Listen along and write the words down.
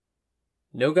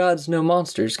No Gods, No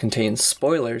Monsters contains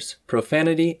spoilers,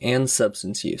 profanity, and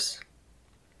substance use.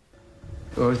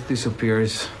 Earth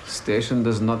disappears. Station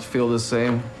does not feel the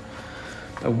same.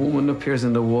 A woman appears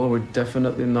in the wall. We're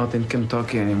definitely not in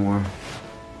Kentucky anymore.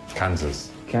 Kansas.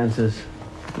 Kansas?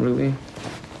 Really?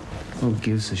 Who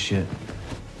gives a shit?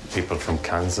 People from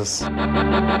Kansas.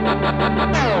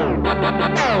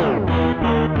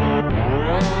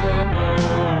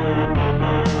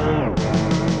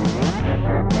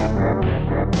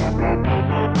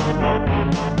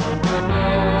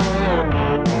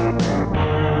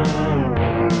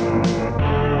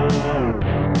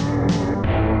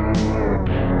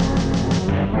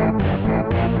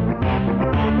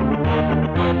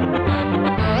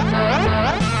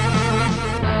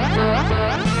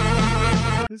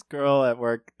 This girl at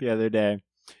work the other day,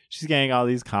 she's getting all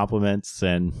these compliments,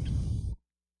 and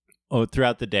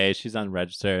throughout the day she's on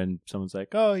register and someone's like,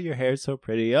 oh, your hair's so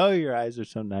pretty, oh, your eyes are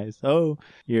so nice, oh,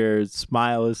 your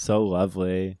smile is so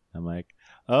lovely. I'm like,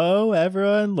 oh,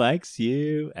 everyone likes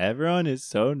you, everyone is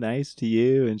so nice to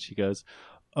you. And she goes,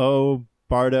 oh,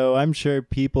 Bardo, I'm sure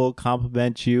people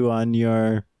compliment you on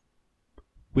your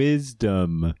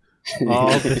wisdom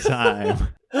all the time.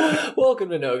 Welcome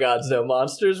to No Gods, No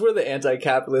Monsters. We're the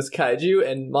anti-capitalist kaiju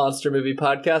and monster movie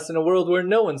podcast in a world where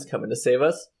no one's coming to save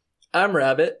us. I'm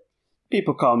Rabbit.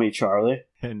 People call me Charlie.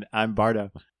 And I'm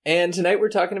Bardo. And tonight we're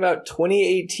talking about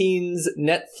 2018's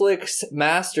Netflix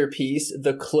masterpiece,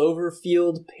 The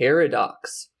Cloverfield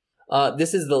Paradox.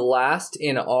 This is the last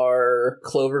in our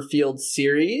Cloverfield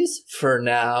series for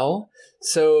now.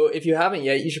 So if you haven't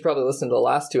yet, you should probably listen to the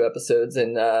last two episodes,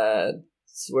 and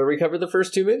where we cover the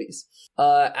first two movies.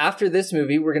 After this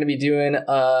movie, we're going to be doing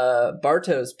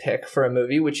Barto's pick for a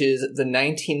movie, which is the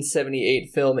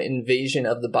 1978 film Invasion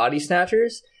of the Body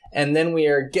Snatchers. And then we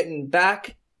are getting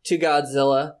back to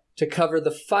Godzilla to cover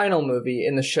the final movie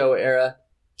in the show era,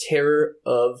 Terror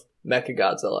of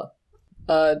Mechagodzilla.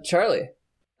 Charlie.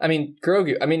 I mean,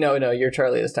 Grogu. I mean, no, you're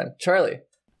Charlie this time. Charlie.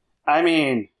 I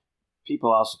mean, people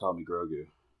also call me Grogu.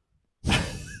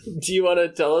 Do you want to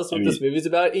tell us what this movie's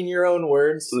about in your own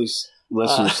words? At least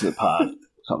listeners to the pod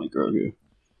call me Grogu.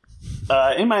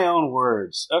 In my own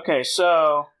words. Okay,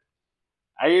 so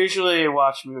I usually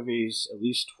watch movies at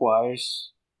least twice.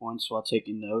 Once while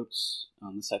taking notes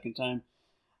on the second time.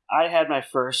 I had my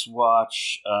first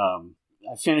watch.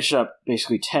 I finished up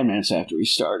basically 10 minutes after we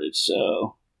started,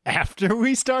 so... After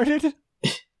we started?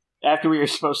 After we were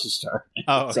supposed to start.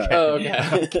 Oh,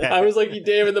 okay. Okay. I was like, you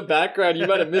damn, in the background, you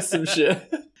might have missed some shit.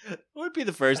 It would be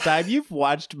the first time you've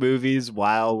watched movies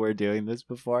while we're doing this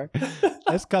before.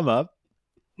 That's come up.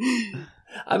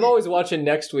 I'm always watching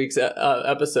next week's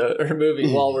episode or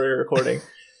movie while we're recording.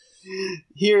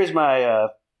 Here's my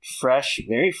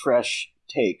very fresh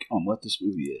take on what this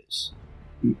movie is.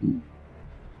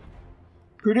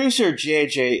 Producer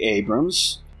J.J.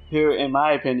 Abrams, who, in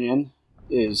my opinion,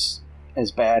 is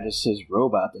as bad as his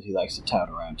robot that he likes to tout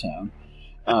around town,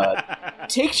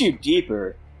 takes you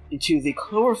deeper into the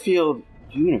Cloverfield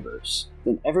universe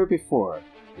than ever before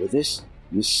with this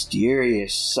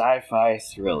mysterious sci-fi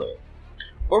thriller.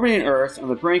 Orbiting Earth on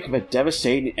the brink of a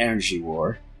devastating energy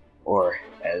war, or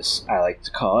as I like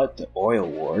to call it, the oil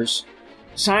wars,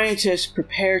 scientists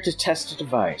prepare to test a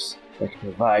device that can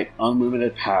provide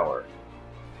unlimited power,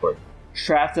 or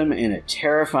trap them in a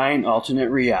terrifying alternate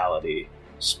reality.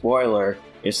 Spoiler,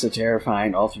 it's the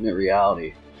terrifying alternate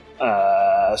reality.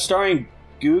 Starring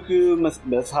Gugu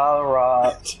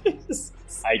Mbatha-Raw.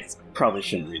 I probably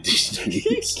shouldn't read these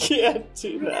names. You can't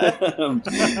do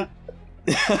that.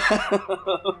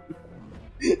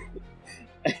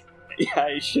 Yeah,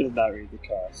 I should not read the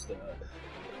cast.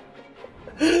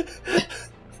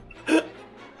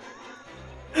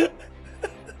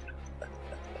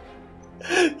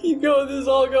 Keep going, this is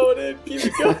all going in. Keep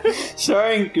it going.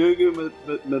 Starring Gugu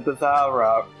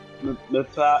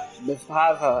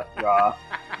Mbatha-Raw,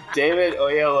 David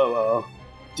Oyelowo,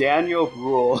 Daniel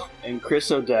Bruhl, and Chris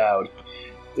O'Dowd.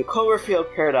 The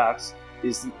Cloverfield Paradox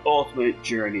is the ultimate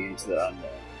journey into the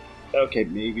unknown. Okay,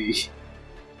 maybe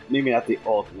not the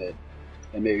ultimate,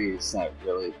 and maybe it's not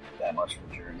really that much of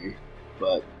a journey,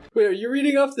 but... Wait, are you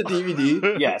reading off the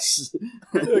DVD? Yes.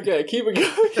 Okay, keep it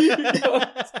going. Keep it going.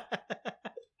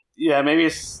 Yeah, maybe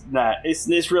it's not.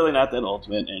 It's really not that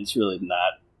ultimate, and it's really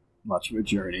not much of a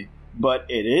journey, but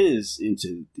it is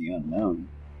into the unknown.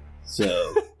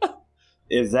 So,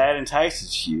 if that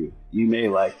entices you, you may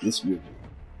like this movie.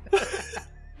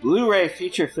 Blu-ray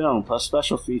feature film plus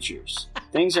special features.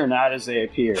 Things are not as they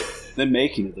appear. The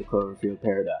making of the Cloverfield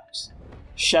Paradox.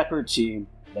 Shepherd Team,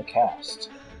 the cast.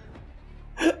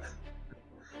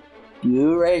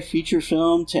 Blu-ray feature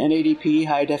film, 1080p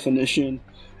high definition,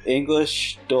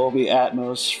 English Dolby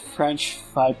Atmos, French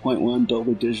 5.1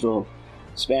 Dolby Digital,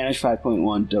 Spanish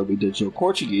 5.1 Dolby Digital,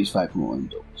 Portuguese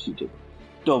 5.1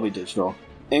 Dolby Digital,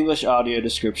 English audio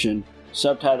description,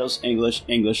 subtitles English,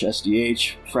 English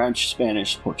SDH, French,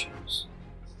 Spanish, Portuguese.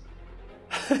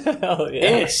 Hell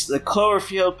yeah. It's the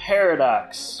Cloverfield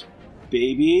Paradox,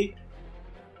 baby.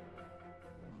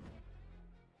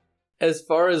 As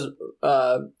far as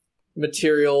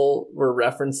material we're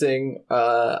referencing,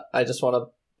 I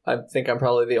think I'm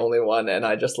probably the only one, and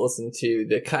I just listened to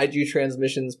the Kaiju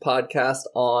Transmissions podcast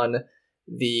on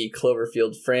the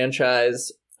Cloverfield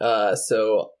franchise,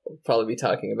 so I'll probably be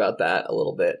talking about that a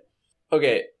little bit.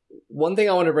 Okay, one thing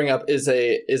I want to bring up is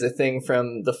a thing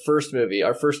from the first movie,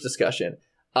 our first discussion.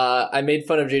 I made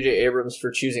fun of J.J. Abrams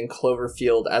for choosing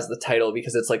Cloverfield as the title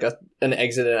because it's like an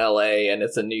exit in L.A. and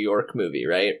it's a New York movie,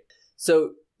 right?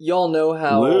 So y'all know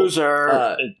how...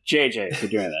 Loser! JJ for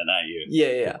doing that, not you.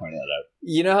 Yeah. Pointing that out.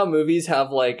 You know how movies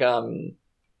have like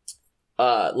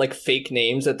fake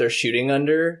names that they're shooting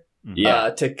under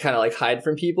to kind of like hide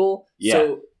from people? Yeah.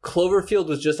 So Cloverfield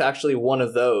was just actually one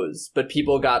of those, but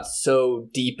people got so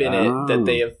deep in it that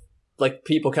they have... Like,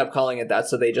 people kept calling it that,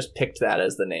 so they just picked that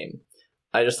as the name.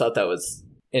 I just thought that was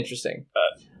interesting.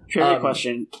 Trivia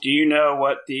question. Do you know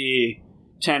what the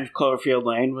 10 Cloverfield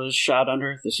Lane was shot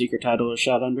under? The secret title was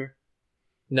shot under?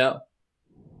 No.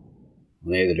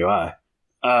 Neither do I.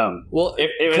 Well,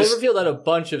 it was, Cloverfield had a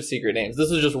bunch of secret names. This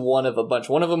was just one of a bunch.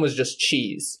 One of them was just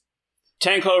cheese.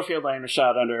 10 Cloverfield Lane was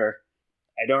shot under,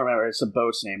 I don't remember, it's a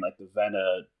boat's name, like the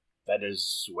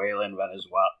Venezuelan,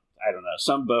 I don't know,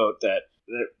 some boat that,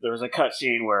 there was a cut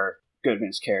scene where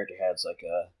Goodman's character has like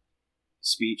a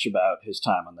speech about his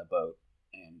time on the boat,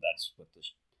 and that's what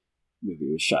this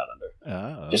movie was shot under.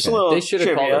 Oh, okay. Just a little They should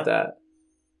have called it that.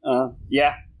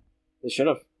 Yeah, they should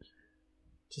have.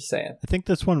 Just saying. I think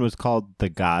this one was called The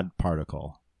God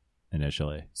Particle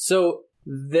initially. So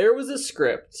there was a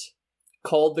script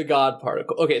called The God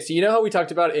Particle. Okay, so you know how we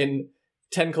talked about in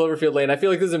 10 Cloverfield Lane? I feel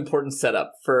like this is an important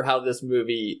setup for how this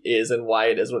movie is and why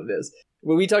it is what it is.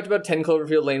 When we talked about 10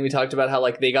 Cloverfield Lane, we talked about how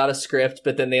like they got a script,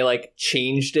 but then they like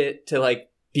changed it to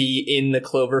like be in the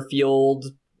Cloverfield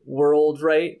world,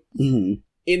 right? Mm-hmm.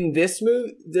 In this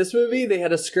movie, they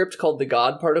had a script called The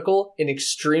God Particle, an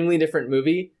extremely different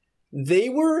movie. They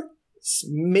were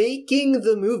making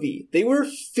the movie. They were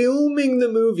filming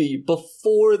the movie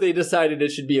before they decided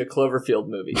it should be a Cloverfield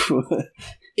movie.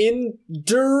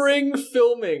 During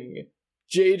filming,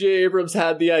 J.J. Abrams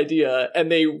had the idea,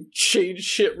 and they changed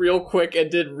shit real quick and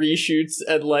did reshoots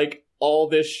and like all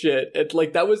this shit. And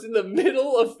like that was in the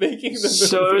middle of making the movie.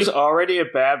 So it was already a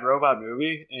bad robot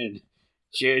movie, and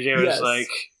J.J. was like,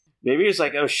 maybe it's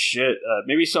like, oh shit.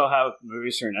 Maybe he saw how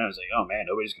movies turn out. He's like, oh man,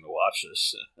 nobody's gonna watch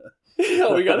this.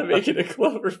 Yeah, we gotta make it a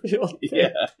Cloverfield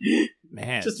thing. Yeah,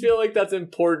 Man, just feel like that's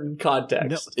important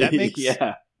context. No, that makes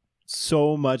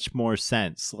so much more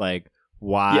sense. Like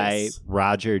why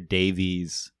Roger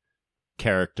Davies'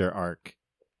 character arc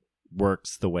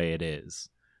works the way it is.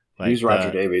 Like who's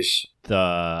Roger Davies?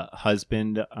 The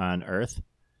husband on Earth.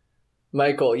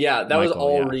 Michael, that was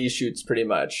all reshoots pretty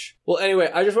much. Well, anyway,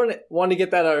 I just wanted to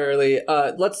get that out early.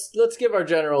 Let's give our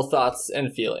general thoughts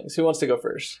and feelings. Who wants to go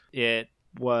first? It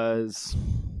was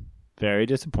very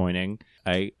disappointing.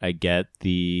 I get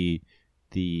the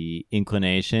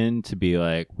inclination to be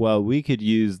like, well, we could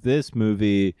use this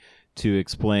movie to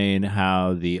explain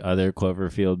how the other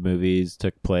Cloverfield movies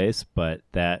took place, but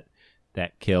that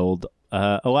killed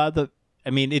a lot of the... I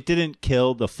mean, it didn't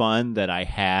kill the fun that I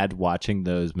had watching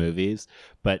those movies,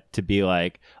 but to be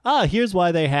like, here's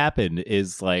why they happened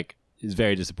is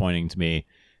very disappointing to me.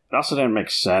 It also didn't make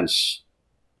sense.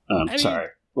 Sorry.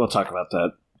 We'll talk about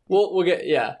that. We'll get,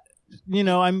 You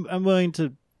know, I'm willing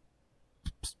to...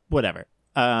 Whatever.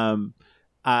 I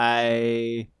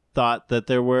thought that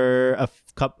there were a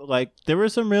couple, there were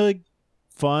some really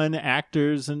fun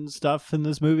actors and stuff in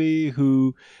this movie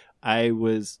who I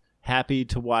was happy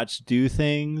to watch do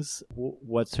things.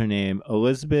 What's her name?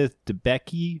 Elizabeth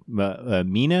Debicki,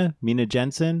 Mina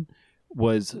Jensen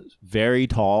was very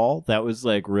tall. That was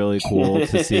really cool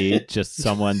to see just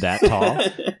someone that tall.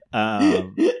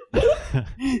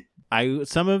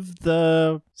 Some of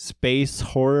the space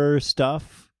horror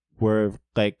stuff were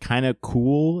kind of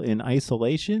cool in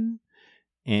isolation,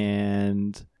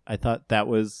 and I thought that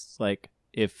was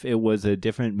if it was a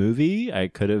different movie, I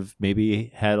could have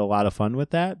maybe had a lot of fun with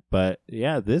that. But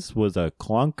yeah, this was a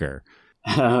clunker.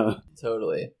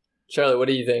 Totally. Charlie, what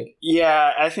do you think?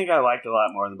 Yeah, I think I liked it a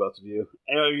lot more than both of you.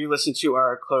 I know you listened to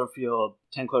our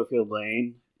 10 Cloverfield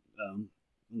Lane.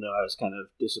 No, I was kind of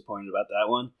disappointed about that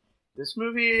one. This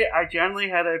movie, I generally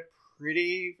had I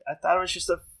thought it was just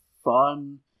a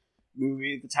fun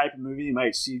movie, the type of movie you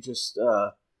might see just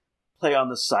play on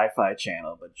the Sci-Fi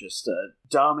Channel, but just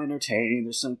dumb, entertaining.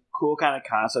 There's some cool kind of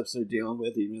concepts they're dealing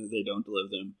with, even if they don't deliver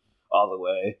them all the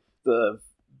way.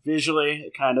 Visually,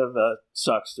 it kind of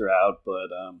sucks throughout, but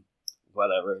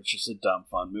whatever. It's just a dumb,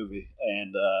 fun movie.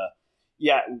 And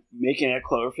making a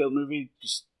Cloverfield movie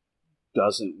just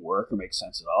doesn't work or make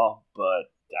sense at all.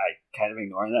 But I kind of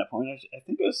ignoring that point. I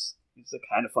think it's a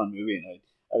kind of fun movie, and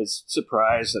I was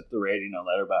surprised that the rating on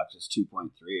Letterboxd is 2.3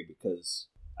 because,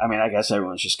 I mean, I guess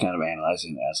everyone's just kind of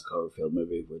analyzing it as a Cloverfield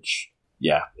movie, which,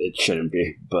 yeah, it shouldn't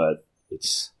be. But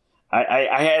I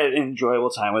had an enjoyable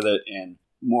time with it, and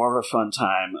more of a fun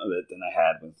time of it than I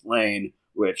had with Lane,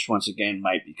 which once again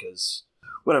might because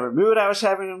whatever mood I was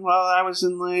having while I was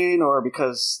in Lane, or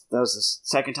because that was the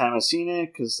second time I've seen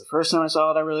it, because the first time I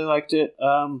saw it I really liked it,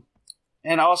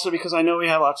 and also because I know we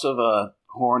have lots of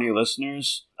horny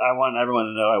listeners. I want everyone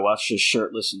to know I watched this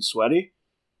shirtless and sweaty.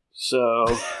 So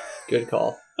good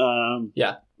call.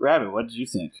 Yeah, Rabbit, what did you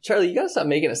think? Charlie, you gotta stop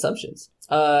making assumptions.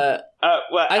 Well,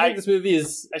 I think this movie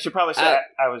is. I should probably say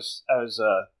I was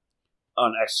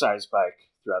on an exercise bike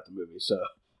throughout the movie, so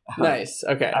nice.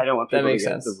 Okay, I don't want people to get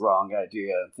sense. the wrong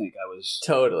idea and think I was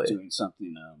totally doing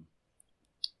something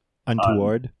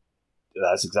untoward.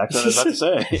 That's exactly what I was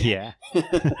about to say. Yeah.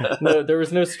 No, there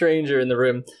was no stranger in the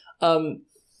room. Not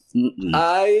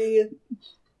yet.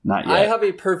 I have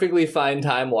a perfectly fine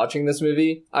time watching this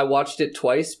movie. I watched it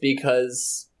twice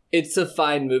because it's a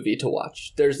fine movie to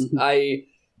watch. I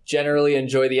generally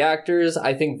enjoy the actors.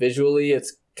 I think visually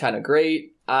it's kind of great.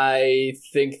 I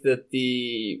think that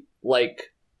the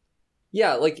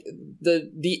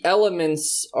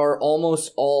elements are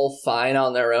almost all fine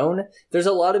on their own. There's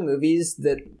a lot of movies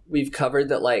that we've covered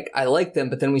that I like them,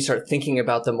 but then we start thinking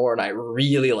about them more and I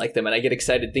really like them and I get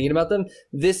excited thinking about them.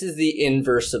 This is the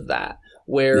inverse of that,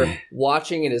 where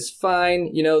watching it is fine.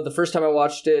 You know, the first time I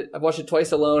watched it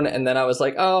twice alone, and then I was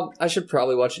like, oh, I should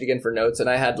probably watch it again for notes. And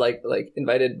I had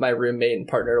invited my roommate and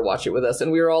partner to watch it with us,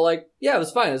 and we were all like, yeah, it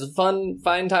was fine. It was a fine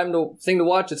thing to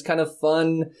watch. It's kind of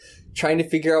fun trying to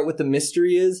figure out what the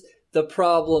mystery is. The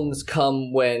problems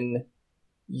come when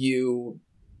you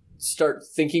start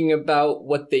thinking about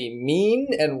what they mean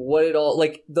and what it all,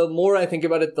 the more I think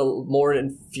about it, the more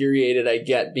infuriated I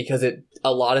get because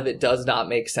a lot of it does not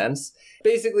make sense.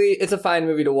 Basically, it's a fine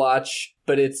movie to watch,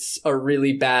 but it's a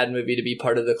really bad movie to be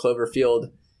part of the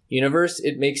Cloverfield universe.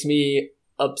 It makes me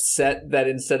upset that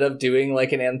instead of doing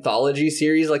an anthology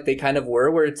series like they kind of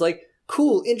were, where it's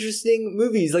cool, interesting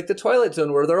movies like The Twilight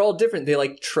Zone where they're all different,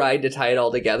 they tried to tie it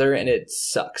all together and it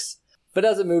sucks. But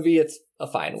as a movie, it's a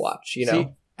fine watch, you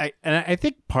know? See, I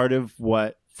think part of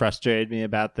what frustrated me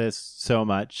about this so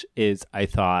much is I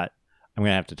thought I'm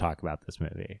going to have to talk about this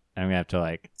movie. I'm going to have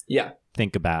to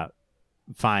think about,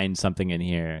 find something in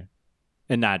here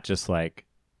and not just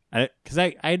because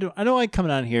I don't like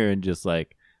coming on here and just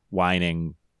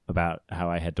whining about how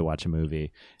I had to watch a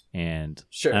movie. And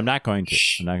sure. I'm not going to.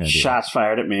 I'm not going to do Shots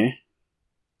fired at me.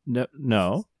 No.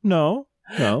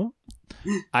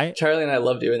 Charlie and I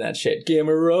love doing that shit.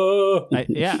 Gamera.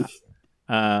 Yeah.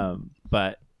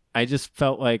 But I just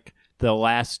felt like the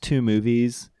last two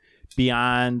movies,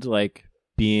 beyond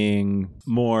being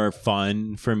more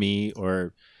fun for me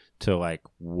or to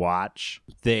watch,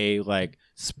 they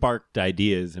sparked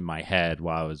ideas in my head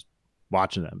while I was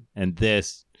watching them. And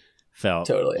this felt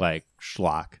totally like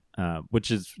schlock. Which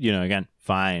is, again,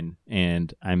 fine,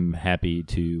 and I'm happy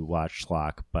to watch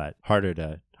schlock, but harder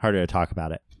to talk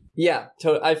about it. Yeah,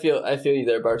 I feel you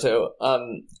there, Barto.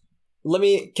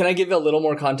 Can I give a little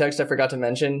more context I forgot to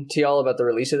mention to y'all about the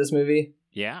release of this movie?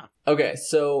 Yeah. Okay,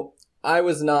 so I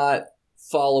was not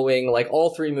following,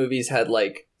 all three movies had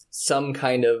some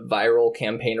kind of viral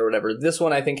campaign or whatever. This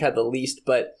one I think had the least,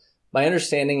 but my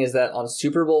understanding is that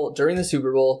during the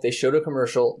Super Bowl, they showed a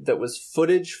commercial that was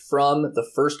footage from the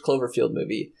first Cloverfield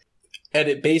movie. And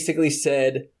it basically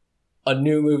said, a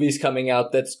new movie's coming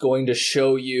out that's going to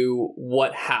show you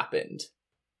what happened.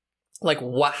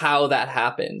 How that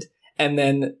happened. And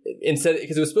then instead,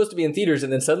 because it was supposed to be in theaters,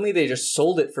 and then suddenly they just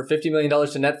sold it for $50 million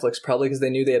to Netflix, probably because they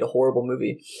knew they had a horrible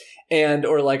movie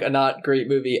or a not great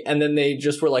movie. And then they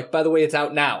just were by the way, it's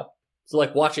out now. So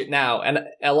watch it now. And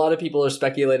a lot of people are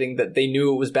speculating that they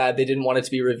knew it was bad. They didn't want it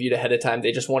to be reviewed ahead of time.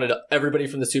 They just wanted everybody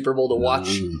from the Super Bowl to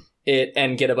watch it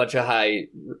and get a bunch of high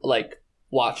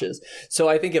watches. So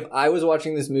I think if I was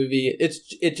watching this movie,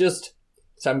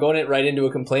 so I'm going right into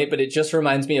a complaint, but it just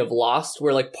reminds me of Lost,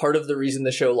 where part of the reason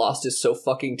the show Lost is so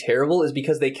fucking terrible is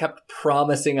because they kept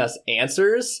promising us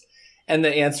answers and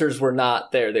the answers were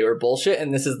not there. They were bullshit.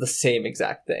 And this is the same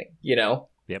exact thing,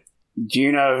 Yep. Do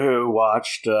you know who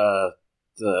watched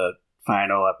the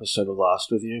final episode of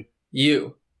Lost with you?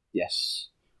 You. Yes.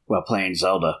 While playing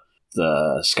Zelda,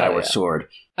 the Skyward Sword.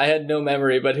 I had no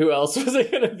memory, but who else was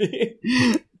it going to be?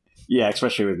 Yeah,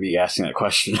 especially with me asking that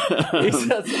question. That's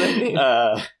what I mean.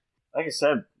 Like I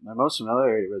said, my most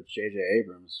familiarity with J.J.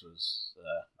 Abrams was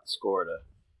the score to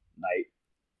Night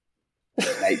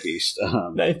Beast.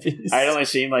 Night Beast. I had only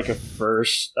seen like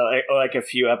a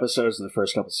few episodes in the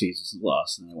first couple seasons of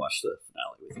Lost, and then I watched the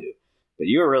finale with you. But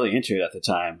you were really into it at the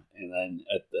time, and then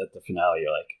at the finale,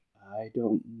 you're like, I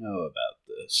don't know about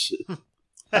this.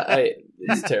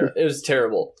 It was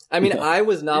terrible. I mean, I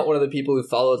was not one of the people who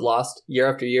followed Lost year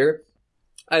after year.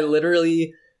 I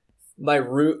literally, my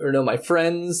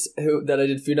friends that I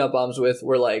did Food Not Bombs with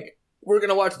were like, we're going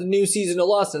to watch the new season of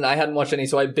Lost, and I hadn't watched any,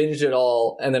 so I binged it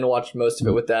all and then watched most of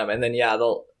it with them. And then,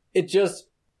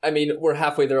 we're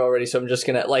halfway there already, so I'm just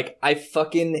going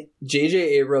to, J.J.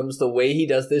 Abrams, the way he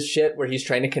does this shit where he's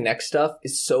trying to connect stuff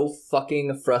is so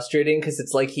fucking frustrating because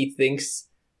it's like he thinks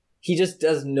he just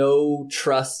does no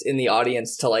trust in the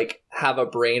audience to like have a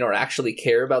brain or actually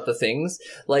care about the things.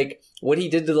 Like what he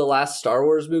did to the last Star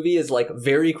Wars movie is like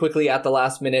very quickly at the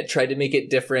last minute tried to make it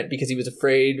different because he was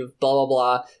afraid of blah, blah,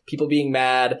 blah, people being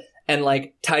mad, and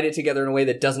like tied it together in a way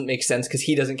that doesn't make sense because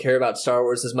he doesn't care about Star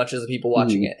Wars as much as the people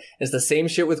watching it. It's the same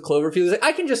shit with Cloverfield. He's like,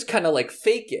 I can just kind of like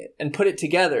fake it and put it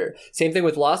together. Same thing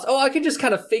with Lost. Oh, I can just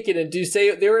kind of fake it and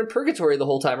say they were in purgatory the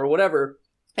whole time or whatever.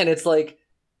 And it's like,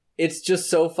 it's just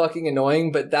so fucking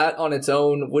annoying, but that on its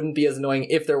own wouldn't be as annoying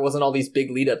if there wasn't all these big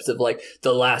lead-ups of like,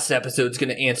 the last episode's going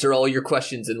to answer all your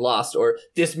questions in Lost, or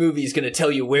this movie's going to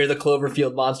tell you where the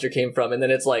Cloverfield monster came from, and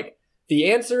then it's like, the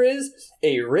answer is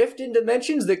a rift in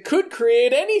dimensions that could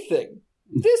create anything.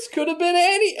 This could have been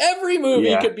every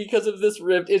movie could because of this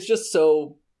rift. It's just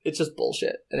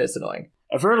bullshit, and it's annoying.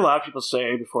 I've heard a lot of people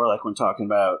say before, like when talking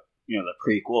about, the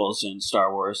prequels in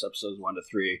Star Wars episodes 1 to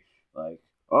 3, like,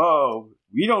 oh,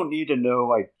 we don't need to know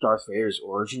like Darth Vader's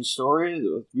origin story.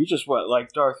 We just want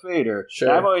like Darth Vader. Sure.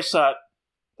 And I've always thought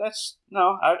I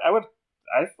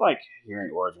like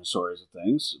hearing origin stories of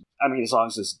things. I mean, as long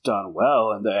as it's done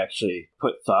well and they actually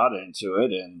put thought into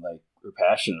it and like are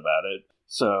passionate about it.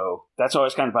 So that's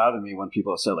always kind of bothered me when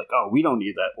people have said like, oh, we don't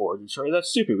need that origin story. That's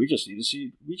stupid. We just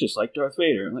like Darth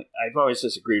Vader. And like, I've always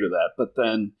disagreed with that. But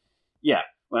then,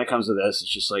 when it comes to this,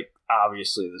 it's just like,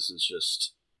 obviously this is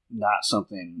just not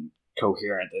something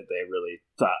coherent that they really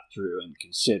thought through and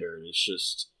considered. It's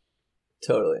just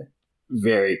totally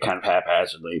very kind of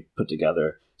haphazardly put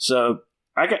together. So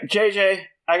I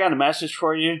got a message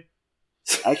for you.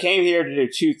 I came here to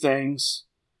do two things: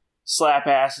 slap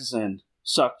asses and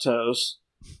suck toes,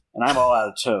 and I'm all out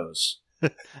of toes. So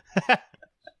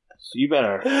you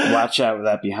better watch out with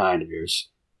that behind of yours.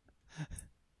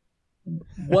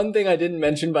 One thing I didn't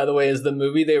mention, by the way, is the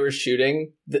movie they were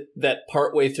shooting that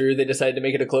partway through they decided to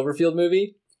make it a Cloverfield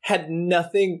movie had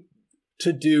nothing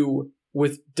to do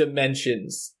with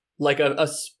dimensions, like a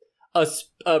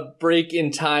break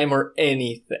in time or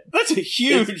anything. That's a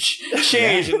huge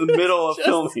change in the middle of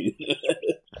filming.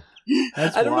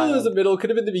 I don't know if it was the middle,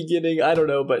 could have been the beginning, I don't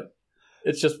know, but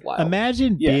it's just wild.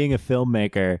 Imagine being a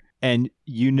filmmaker and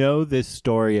you know this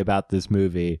story about this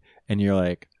movie and you're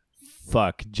like,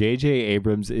 fuck, J.J.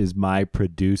 Abrams is my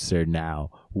producer now.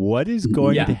 What is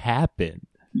going to happen?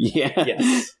 Yeah.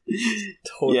 Yes.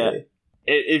 Totally. Yeah.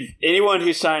 If anyone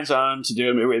who signs on to do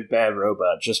a movie with Bad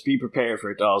Robot, just be prepared for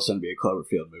it to all of a sudden be a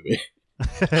Cloverfield movie.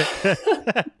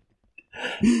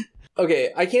 Okay,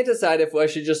 I can't decide if we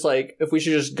should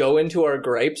just go into our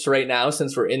gripes right now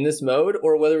since we're in this mode,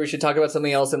 or whether we should talk about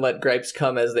something else and let gripes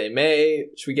come as they may.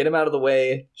 Should we get them out of the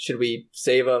way? Should we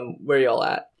save them? Where are y'all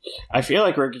at? I feel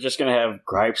like we're just going to have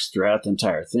gripes throughout the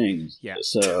entire thing. Yeah.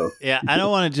 So I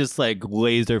don't want to just like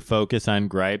laser focus on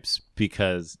gripes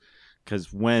because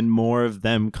when more of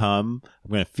them come,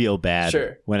 I'm going to feel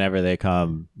bad whenever they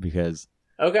come because...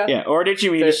 Okay. Yeah, or did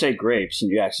you mean to say grapes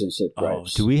and you accidentally said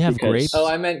grapes? Do we have grapes? Oh,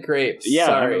 I meant grapes. Yeah,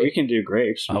 sorry. I mean, we can do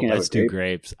grapes. Let's do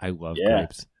grapes. I love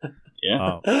grapes.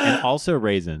 Yeah. And also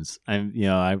raisins. I'm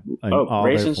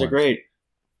raisins are great.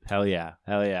 Hell yeah.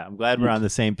 I'm glad we're on the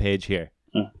same page here.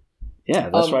 Yeah,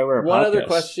 that's why we're a One podcast. other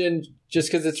question,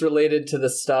 just because it's related to the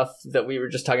stuff that we were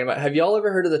just talking about. Have y'all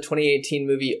ever heard of the 2018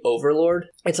 movie Overlord?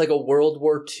 It's like a World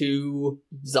War II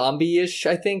zombie-ish,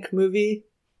 I think, movie.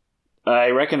 I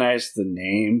recognize the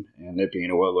name and it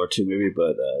being a World War II movie,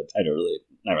 but not really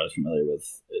familiar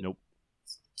with it. Nope.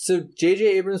 So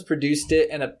J.J. Abrams produced it,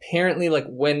 and apparently, like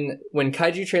when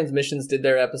Kaiju Transmissions did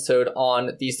their episode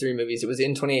on these three movies, it was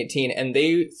in 2018, and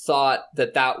they thought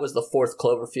that was the fourth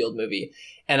Cloverfield movie,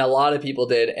 and a lot of people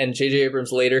did. And J.J.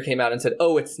 Abrams later came out and said,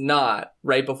 "Oh, it's not."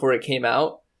 Right before it came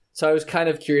out, So I was kind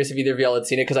of curious if either of y'all had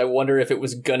seen it, because I wonder if it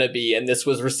was gonna be, and this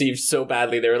was received so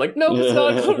badly they were like, nope, it's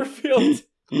not Cloverfield.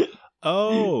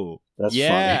 Oh, That's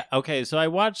yeah. funny. Okay, so I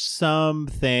watched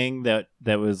something that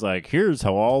was like, here's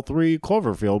how all 3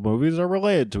 Cloverfield movies are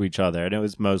related to each other, and it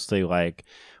was mostly like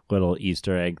little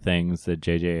Easter egg things that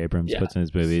J.J. Abrams puts in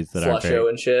his movies that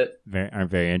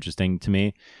aren't very interesting to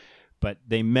me. But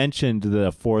they mentioned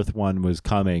the 4th one was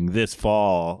coming this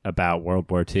fall about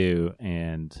World War II,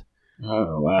 and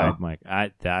Oh, wow. I'm like,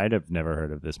 I'd have never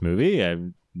heard of this movie. I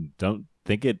don't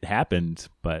think it happened,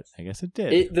 but I guess it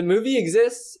did. The movie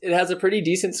exists. It has a pretty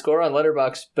decent score on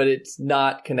Letterboxd, but it's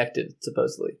not connected,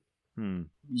 supposedly.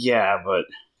 Yeah, but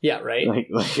Yeah, right?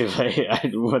 what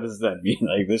does that mean?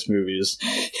 Like, this movie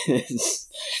is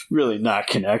really not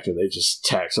connected. They just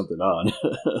tack something on.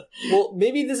 Well,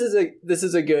 maybe this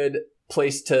is a good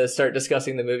place to start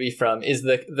discussing the movie from, is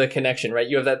the connection, right?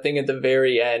 You have that thing at the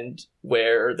very end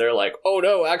where they're like, oh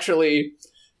no, actually,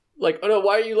 like, oh no,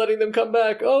 why are you letting them come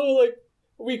back? Oh, like,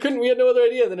 we had no other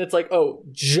idea. Then it's like, oh,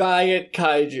 giant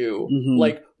kaiju. Mhm.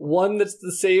 Like, one that's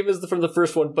the same as from the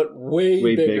first one, but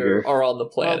way bigger are on the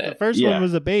planet. Well, the first one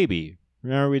was a baby.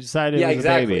 Remember, we decided it was a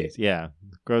baby. Yeah,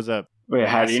 grows up. Wait,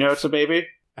 how do you know it's a baby?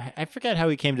 I forget how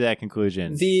we came to that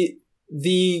conclusion.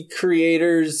 The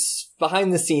creators,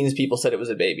 behind the scenes, people said it was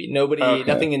a baby.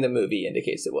 Nothing in the movie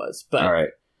indicates it was. But all right,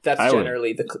 that's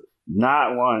generally the...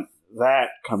 Not want that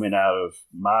coming out of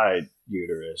my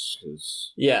uterus.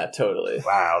 Cause, yeah, totally.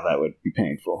 Wow, that would be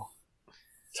painful.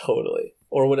 Totally.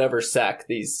 Or whatever sac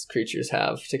these creatures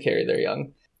have to carry their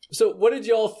young. So what did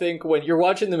y'all think when you're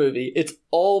watching the movie, it's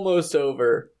almost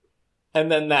over, and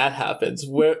then that happens?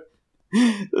 Where...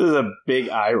 This is a big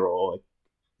eye roll. Like,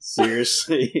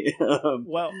 seriously.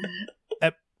 Well,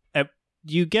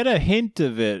 you get a hint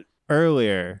of it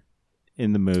earlier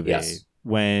in the movie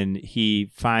when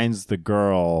he finds the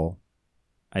girl,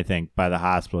 I think, by the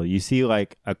hospital. You see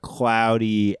like a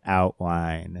cloudy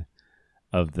outline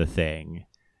of the thing.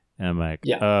 And I'm like,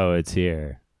 oh, it's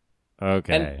here.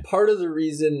 Okay. And part of the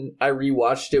reason I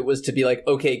rewatched it was to be like,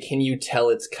 okay, can you tell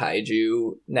it's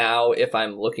kaiju now if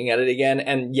I'm looking at it again?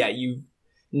 And yeah, you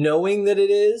knowing that it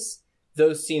is,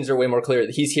 those scenes are way more clear.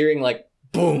 He's hearing like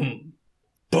boom,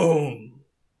 boom,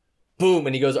 boom,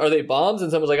 and he goes, "Are they bombs?"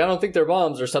 And someone's like, "I don't think they're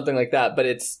bombs," or something like that. But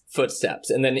it's footsteps,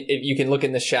 and then if you can look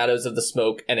in the shadows of the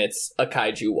smoke, and it's a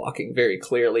kaiju walking very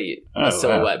clearly, a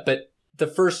silhouette. Wow. But the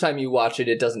first time you watch it,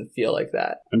 it doesn't feel like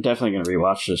that. I'm definitely going to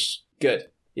rewatch this. Good,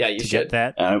 yeah, you should. Get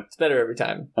that? It's better every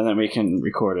time, and then we can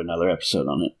record another episode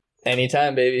on it.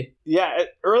 Anytime, baby. Yeah,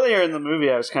 earlier in the movie,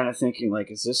 I was kind of thinking,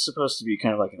 like, is this supposed to be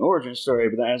kind of like an origin story?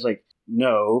 But then I was like,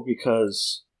 no,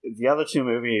 because the other 2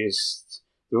 movies,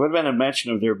 there would have been a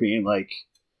mention of there being, like,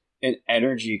 an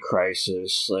energy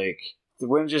crisis. Like, it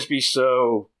wouldn't just be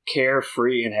so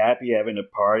carefree and happy having a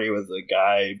party with a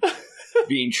guy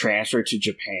being transferred to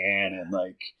Japan. And,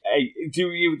 like,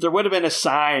 there would have been a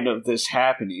sign of this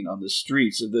happening on the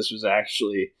streets if this was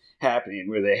actually happening,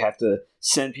 where they have to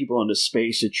send people into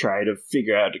space to try to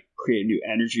figure out to create a new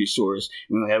energy source.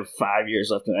 We only have 5 years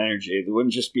left of energy. There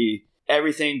wouldn't just be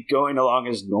everything going along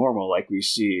as normal like we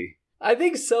see. I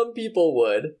think some people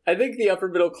would. I think the upper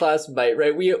middle class might,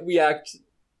 right? We act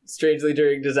strangely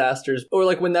during disasters, or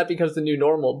like when that becomes the new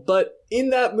normal. But in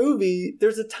that movie,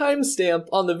 there's a timestamp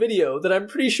on the video that I'm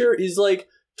pretty sure is like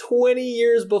 20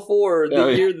 years before the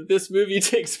year that this movie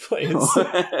takes place.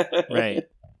 Right.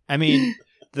 I mean,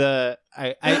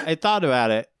 I thought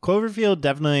about it. Cloverfield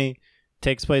definitely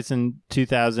takes place in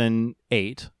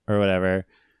 2008 or whatever.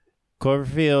 10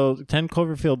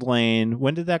 Cloverfield Lane.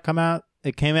 When did that come out?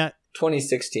 It came out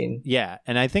 2016. Yeah,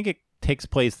 and I think it takes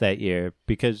place that year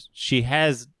because she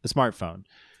has a smartphone.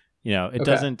 You know, it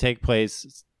doesn't take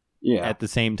place at the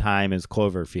same time as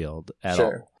Cloverfield at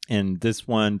all. And this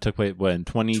one took place in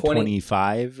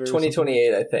 2025 or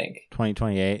 2028, I think.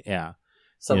 2028, yeah.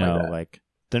 Something like that. Like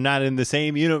they're not in the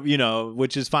same,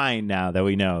 which is fine now that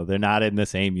we know they're not in the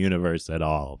same universe at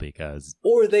all because...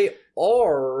 Or they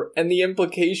are, and the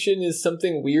implication is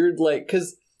something weird, like,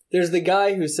 because there's the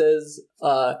guy who says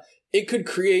it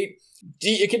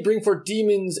could bring forth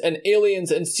demons and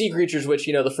aliens and sea creatures, which,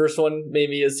 the first one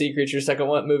maybe is sea creatures, second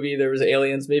one movie there was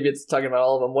aliens, maybe it's talking about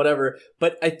all of them, whatever.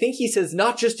 But I think he says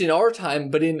not just in our time,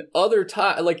 but in other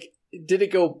time, like, did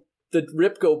the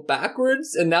rip go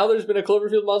backwards, and now there's been a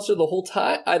Cloverfield monster the whole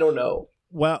time? I don't know.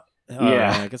 Well,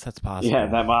 I guess that's possible. Yeah,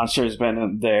 that monster's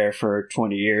been there for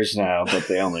 20 years now, but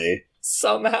they only...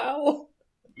 Somehow?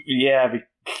 Yeah.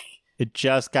 It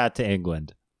just got to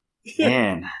England.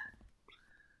 Man.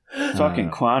 Fucking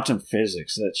quantum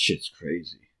physics, that shit's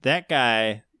crazy. That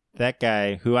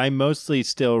guy, who I mostly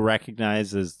still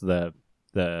recognize as the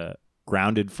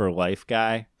Grounded for Life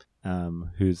guy,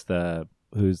 who's the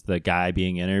guy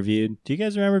being interviewed. Do you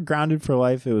guys remember Grounded for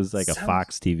Life? It was like a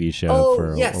Fox TV show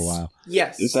for a while.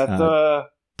 Yes. Is that the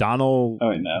Donald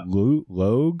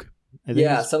Logue?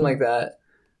 Yeah, something like that.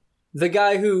 The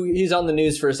guy he's on the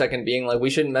news for a second being like, we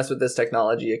shouldn't mess with this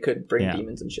technology. It could bring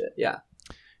demons and shit. Yeah.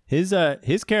 His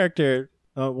character,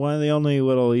 one of the only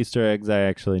little Easter eggs I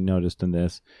actually noticed in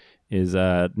this is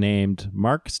named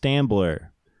Mark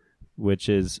Stambler, which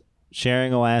is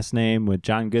sharing a last name with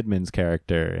John Goodman's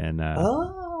character in 10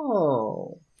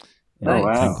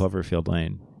 Cloverfield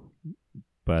Lane.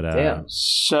 But damn.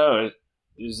 So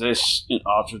is this an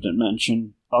alternate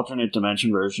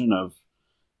dimension version of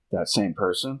that same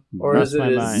person? Or is it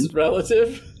his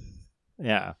relative?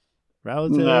 Yeah.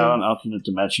 Relative? No, an alternate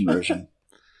dimension version.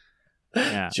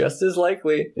 Yeah. Just as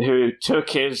likely. Who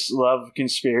took his love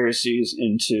conspiracies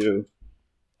into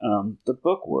the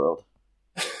book world.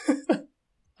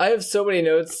 I have so many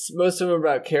notes, most of them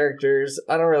about characters.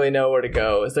 I don't really know where to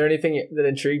go. Is there anything that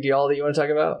intrigued y'all that you want to talk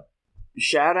about?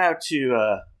 Shout out to,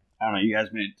 I don't know, you guys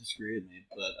may disagree with me,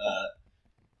 but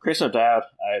Chris O'Dowd,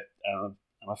 I'm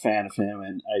a fan of him,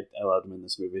 and I loved him in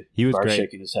this movie. He was Bart great.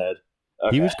 Shaking his head.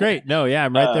 Okay. He was great. No, yeah,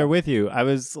 I'm right there with you. I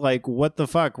was like, what the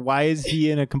fuck? Why is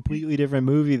he in a completely different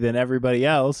movie than everybody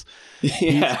else?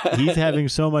 Yeah. He's having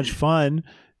so much fun.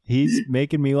 He's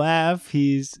making me laugh.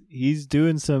 He's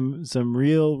doing some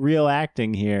real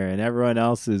acting here, and everyone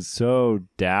else is so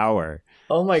dour.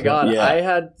 Oh my god, yeah. I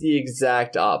had the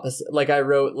exact opposite. Like, I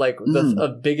wrote, like,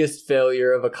 the biggest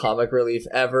failure of a comic relief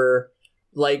ever.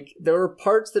 Like, there were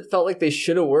parts that felt like they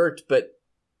should have worked, but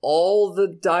all the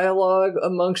dialogue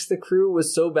amongst the crew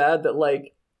was so bad that,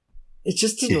 like, it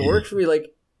just didn't work for me.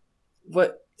 Like,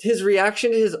 what his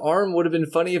reaction to his arm would have been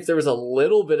funny if there was a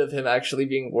little bit of him actually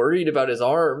being worried about his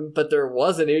arm, but there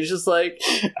wasn't. He was just like,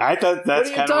 I thought that's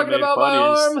what are you talking about? My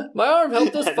arm? My arm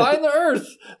helped us find the Earth.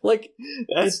 Like,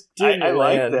 I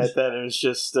like that it was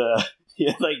just he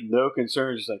had like no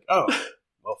concern, just like, oh,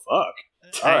 well, fuck.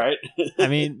 All right. I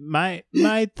mean, my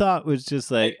thought was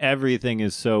just like, everything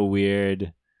is so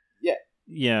weird. Yeah.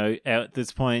 You know, at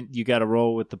this point, you got to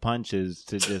roll with the punches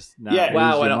to just not lose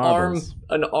wow, your marbles.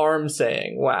 an arm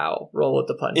saying, wow, roll with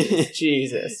the punches.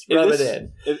 Jesus, rub it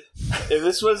in. If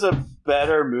this was a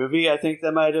better movie, I think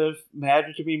that might have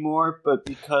mattered to me more, but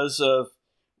because of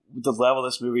the level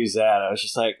this movie's at, I was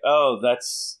just like, oh,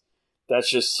 that's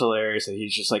just hilarious that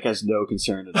he's just like has no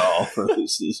concern at all for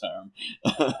his arm.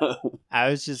 I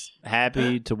was just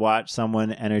happy to watch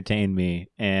someone entertain me,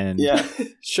 and yeah,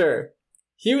 sure.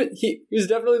 He was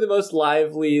definitely the most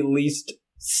lively, least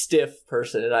stiff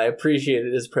person, and I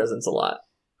appreciated his presence a lot.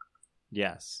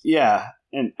 Yes. Yeah,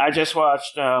 and I just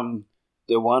watched The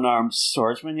One-Armed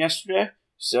Swordsman yesterday,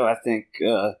 so I think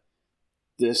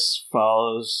this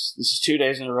is 2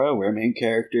 days in a row where a main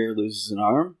character loses an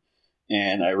arm,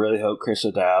 and I really hope Chris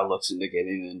O'Dowd looks into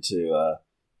getting into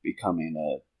becoming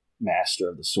a master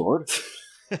of the sword.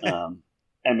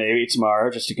 And maybe tomorrow,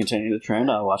 just to continue the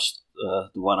trend, I'll watch The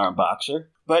One-Armed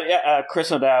Boxer. But yeah,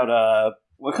 Chris O'Dowd,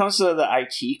 when it comes to the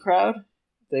IT crowd,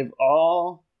 they've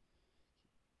all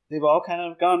kind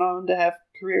of gone on to have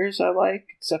careers I like,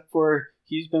 except for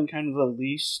he's been kind of the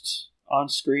least on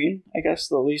screen, I guess,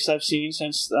 the least I've seen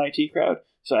since the IT crowd.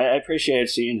 So I appreciated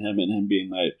seeing him and him being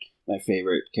my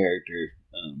favorite character,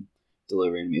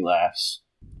 delivering me laughs.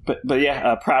 But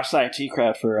yeah, props to the IT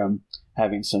crowd for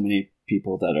having so many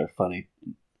people that are funny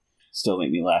and still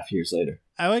make me laugh years later.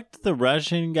 I liked the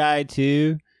Russian guy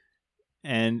too,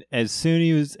 and as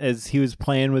soon as he was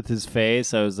playing with his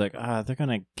face, I was like, they're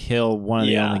gonna kill one of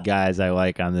the only guys I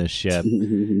like on this ship.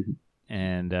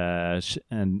 And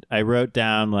I wrote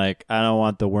down, like, I don't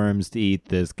want the worms to eat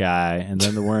this guy, and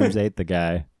then the worms ate the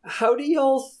guy. How do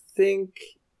y'all think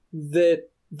that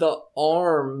the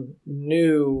arm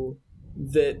knew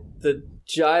that the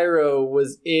gyro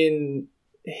was in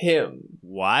him?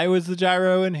 Why was the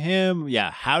gyro in him?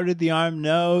 Yeah, how did the arm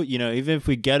know? You know, even if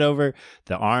we get over,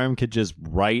 the arm could just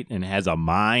write and has a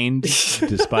mind,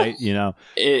 despite, you know.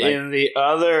 In the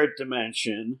other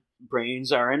dimension,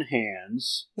 brains are in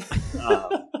hands,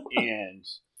 and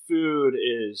food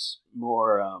is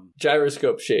more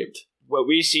gyroscope shaped. What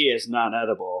we see is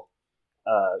non-edible.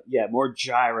 More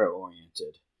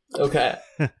gyro-oriented. Okay.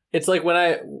 It's like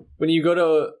when you go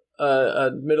to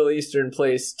a Middle Eastern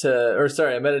place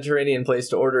a Mediterranean place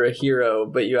to order a hero,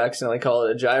 but you accidentally call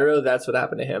it a gyro. That's what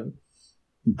happened to him.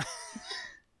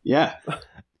 Yeah.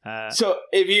 So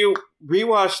if you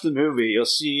rewatch the movie, you'll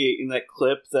see in that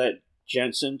clip that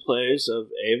Jensen plays of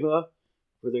Ava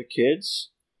with her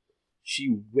kids,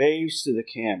 she waves to the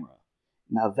camera.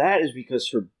 Now that is because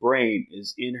her brain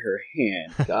is in her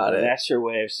hand. Got it. That's her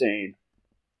way of saying,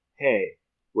 hey,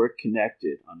 we're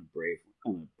connected on a brain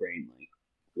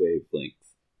wavelength,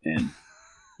 and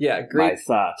Yeah, my great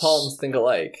thoughts. palms think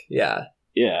alike. Yeah.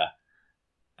 Yeah.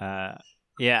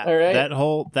 Yeah, All right.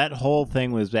 that whole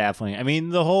thing was baffling. I mean,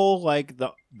 the whole like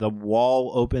the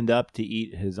wall opened up to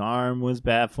eat his arm was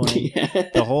baffling.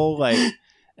 The whole like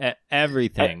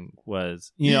everything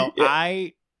was, Yeah.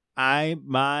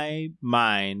 my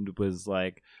mind was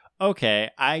like,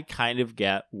 okay, I kind of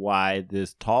get why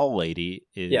this tall lady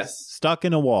is Yes. stuck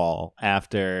in a wall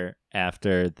after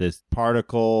this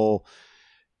particle.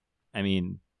 I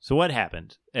mean, so what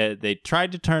happened? They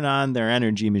tried to turn on their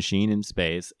energy machine in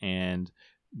space, and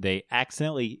they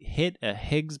accidentally hit a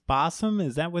Higgs boson.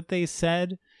 Is that what they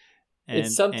said?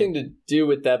 It's something to do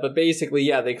with that, but basically,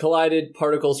 yeah, they collided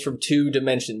particles from 2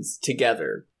 dimensions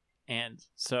together. And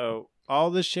so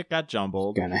all this shit got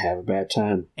jumbled. Gonna have a bad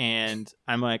time. And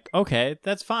I'm like, okay,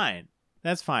 that's fine.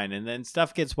 That's fine. And then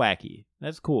stuff gets wacky.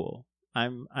 That's cool.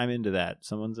 I'm into that.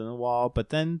 Someone's in a wall, but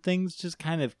then things just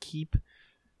kind of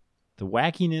the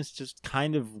wackiness just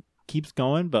kind of keeps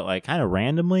going, but like kind of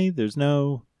randomly. There's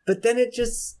no... But then it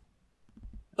just...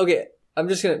 Okay,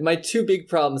 my 2 big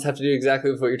problems have to do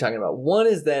exactly with what you're talking about. One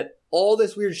is that all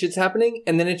this weird shit's happening,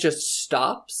 and then it just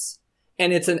stops,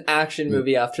 and it's an action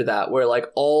movie after that, where like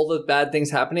all the bad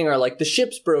things happening are like, the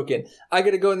ship's broken, I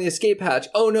gotta go in the escape hatch,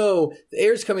 oh no, the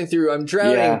air's coming through, I'm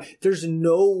drowning. Yeah. There's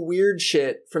no weird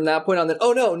shit from that point on. That,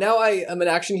 oh no, now I am an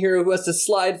action hero who has to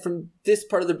slide from this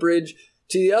part of the bridge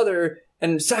to the other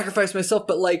and sacrifice myself,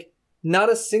 but like,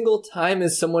 not a single time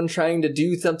is someone trying to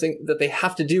do something that they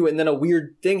have to do and then a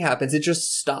weird thing happens. It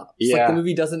just stops. Yeah. Like the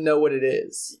movie doesn't know what it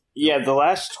is. Yeah, the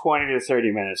last 20 to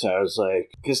 30 minutes, I was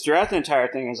like, because throughout the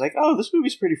entire thing, I was like, oh, this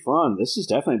movie's pretty fun. This is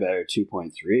definitely better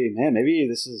 2.3. Man,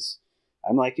 maybe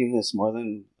I'm liking this more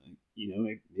than,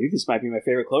 maybe this might be my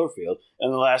favorite Cloverfield.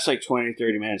 And the last like 20 to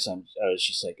 30 minutes, I was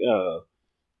just like, oh,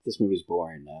 this movie's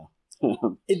boring now.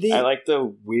 I like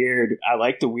the weird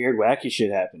wacky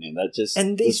shit happening. That just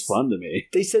was fun to me.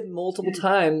 They said multiple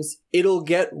times, it'll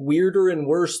get weirder and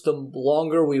worse the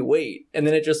longer we wait. And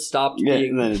then it just stopped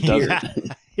being and then it weird.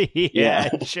 doesn't.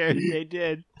 Yeah, sure they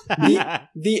did.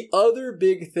 The other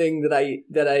big thing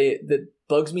that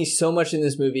bugs me so much in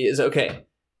this movie is, okay,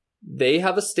 they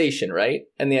have a station, right?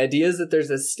 And the idea is that there's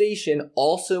a station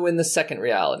also in the second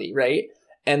reality, right?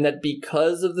 And that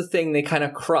because of the thing, they kind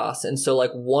of cross. And so like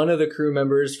one of the crew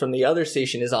members from the other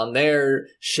station is on their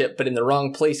ship, but in the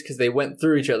wrong place because they went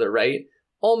through each other, right?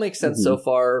 All makes sense so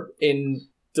far in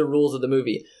the rules of the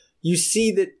movie. You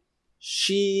see that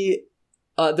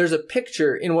there's a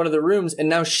picture in one of the rooms and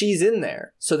now she's in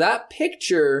there. So that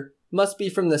picture must be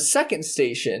from the second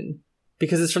station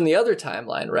because it's from the other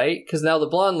timeline, right? Because now the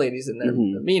blonde lady's in there,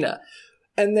 Mina.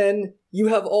 And then you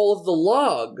have all of the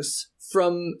logs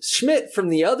from Schmidt from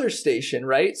the other station,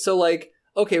 right? So like,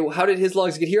 okay, well, how did his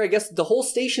logs get here? I guess the whole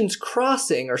station's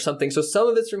crossing or something. So some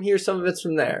of it's from here, some of it's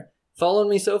from there. Following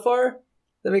me so far?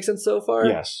 That makes sense so far?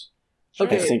 Yes.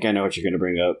 Okay. I think I know what you're going to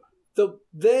bring up.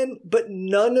 But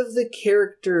none of the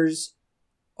characters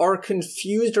are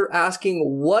confused or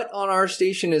asking what on our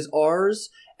station is ours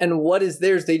and what is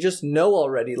theirs. They just know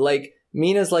already. Like,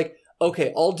 Mina's like,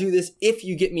 okay, I'll do this if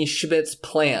you get me Schmidt's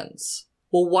plans.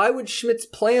 Well, why would Schmidt's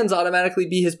plans automatically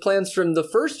be his plans from the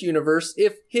first universe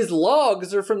if his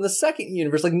logs are from the second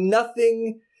universe? Like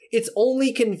nothing, it's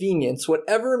only convenience.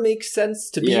 Whatever makes sense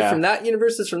to be from that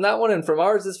universe is from that one and from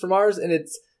ours is from ours. And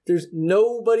there's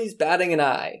nobody's batting an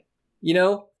eye, you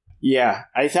know? Yeah,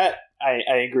 I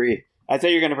agree. I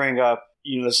thought you were going to bring up,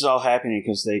 this is all happening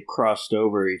because they crossed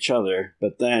over each other,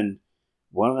 but then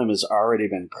one of them has already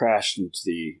been crashed into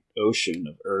the ocean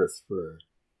of Earth for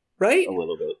a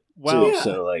little bit. Well,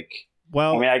 so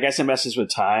I mean, I guess it messes with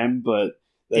time, but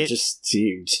that just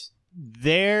seemed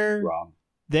wrong.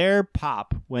 Their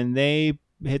pop, when they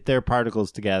hit their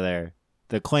particles together,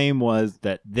 the claim was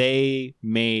that they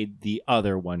made the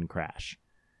other one crash.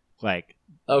 Like,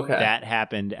 okay, that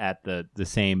happened at the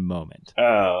same moment.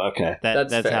 Oh, okay.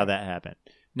 That's how that happened.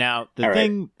 Now, the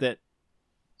thing that...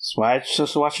 That's why I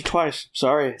just watch it twice.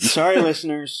 I'm sorry,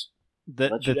 listeners.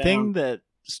 The thing that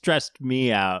stressed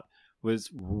me out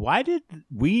was, why did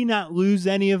we not lose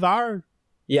any of our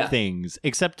things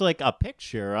except like a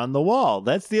picture on the wall?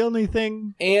 That's the only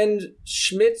thing. And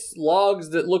Schmidt's logs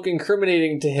that look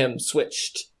incriminating to him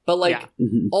switched, but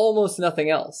almost nothing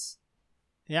else.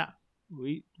 Yeah.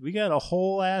 We got a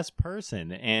whole ass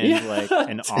person and like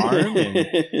an arm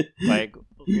and like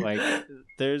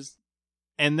there's.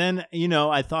 And then,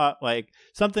 I thought like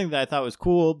something that I thought was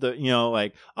cool that,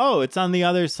 like, oh, it's on the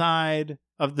other side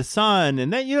of the sun.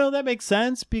 And that, that makes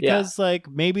sense because like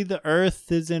maybe the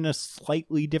Earth is in a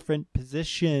slightly different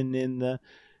position in the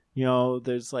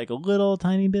there's like a little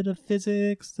tiny bit of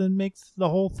physics that makes the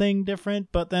whole thing different,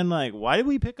 but then like, why did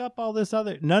we pick up all this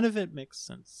other? None of it makes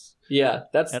sense. Yeah,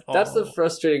 that's the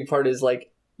frustrating part is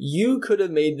like, you could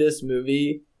have made this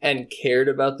movie and cared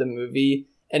about the movie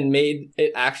and made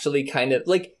it actually kind of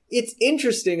like, it's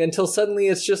interesting until suddenly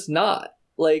it's just not.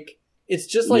 Like, it's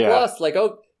just like Lost. Like,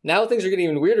 oh, now things are getting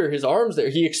even weirder. His arms there,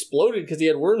 he exploded because he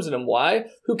had worms in him. Why?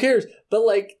 Who cares? But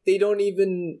like, they don't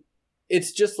even,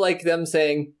 it's just like them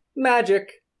saying,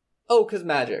 magic. Oh, because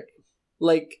magic.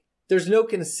 Like, there's no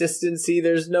consistency.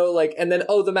 There's no like, and then,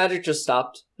 oh, the magic just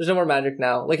stopped. There's no more magic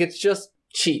now. Like, it's just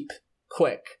cheap,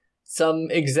 quick. Some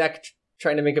exec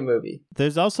trying to make a movie.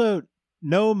 There's also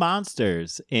no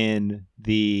monsters in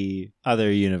the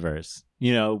other universe.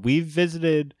 We've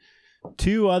visited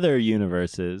 2 other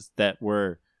universes that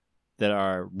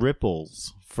are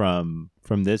ripples from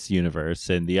this universe,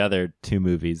 and the other 2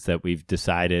 movies that we've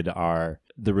decided are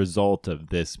the result of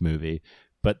this movie.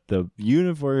 But the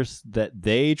universe that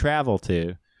they travel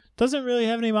to doesn't really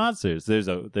have any monsters. There's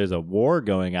a war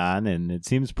going on, and it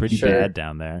seems pretty bad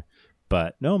down there,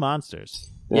 but no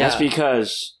monsters. That's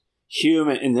because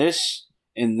in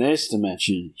this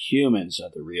dimension, humans are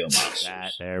the real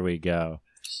monsters. There we go.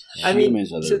 Yeah.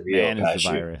 Humans are the real man is the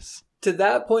virus. To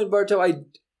that point, Barto,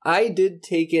 I did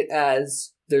take it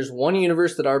as there's one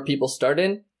universe that our people start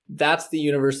in. That's the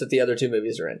universe that the other 2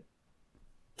 movies are in.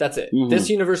 That's it. Mm-hmm. This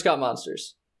universe got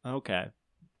monsters. Okay.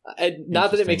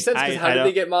 Not that it makes sense, because how did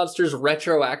they get monsters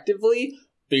retroactively?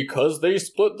 Because they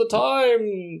split the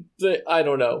time. I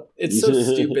don't know. It's so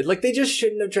stupid. Like, they just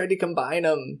shouldn't have tried to combine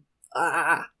them.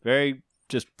 Very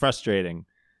just frustrating.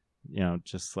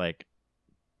 Just like,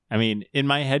 I mean, in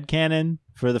my headcanon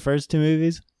for the first 2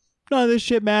 movies, none of this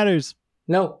shit matters.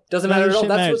 No, doesn't matter at all.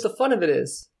 That's what the fun of it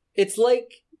is. It's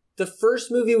like the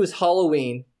first movie was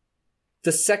Halloween.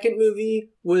 The second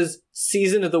movie was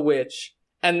Season of the Witch.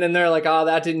 And then they're like,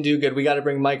 that didn't do good. We got to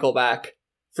bring Michael back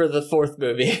for the 4th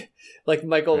movie. Like,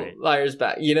 Michael Myers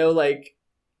back. Like,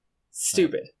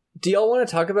 stupid. Right. Do y'all want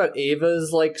to talk about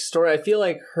Ava's, like, story? I feel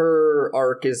like her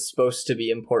arc is supposed to be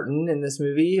important in this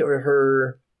movie, or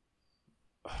her...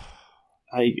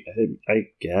 I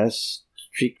guess.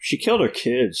 She killed her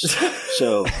kids,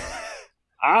 so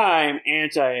I'm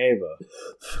anti-Ava.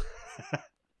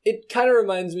 It kind of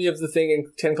reminds me of the thing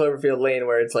in 10 Cloverfield Lane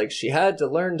where it's like, she had to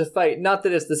learn to fight. Not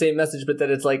that it's the same message, but that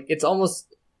it's like, it's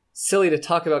almost silly to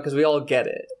talk about because we all get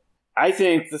it. I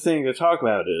think the thing to talk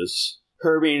about is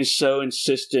her being so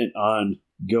insistent on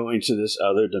going to this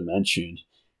other dimension,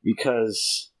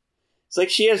 because it's like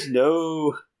she has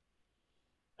no...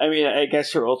 I mean, I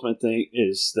guess her ultimate thing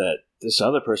is that this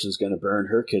other person's going to burn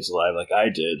her kids alive like I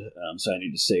did, so I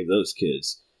need to save those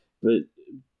kids. But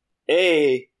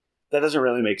that doesn't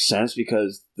really make sense,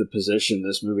 because the position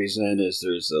this movie's in is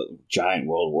there's a giant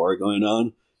world war going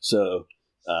on, so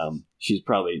she's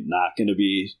probably not going to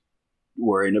be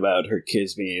worrying about her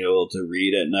kids being able to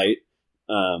read at night.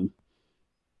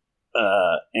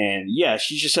 And yeah,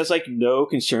 she just has like no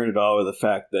concern at all with the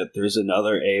fact that there's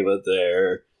another Ava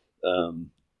there.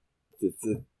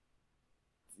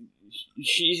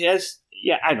 She has,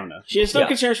 I don't know. She has no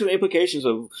concerns with the implications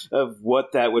of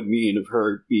what that would mean of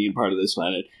her being part of this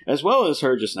planet, as well as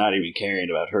her just not even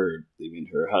caring about her leaving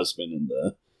her husband in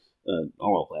the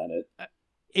normal planet.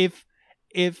 If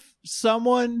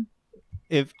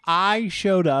I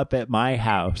showed up at my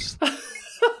house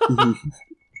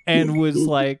and was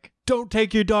like, "Don't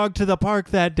take your dog to the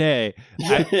park that day,"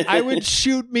 I would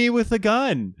shoot me with a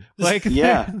gun. Like,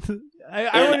 yeah.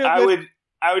 I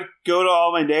would go to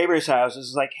all my neighbors'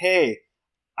 houses, like, hey,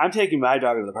 I'm taking my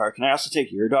dog to the park. Can I also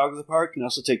take your dog to the park? Can I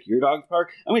also take your dog to the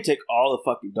park? I'm going to take all the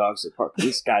fucking dogs to the park in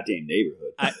this goddamn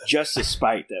neighborhood, just to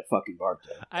spite that fucking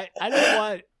bartender. I don't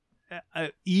want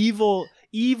an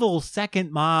evil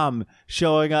second mom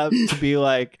showing up to be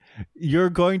like, "You're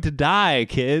going to die,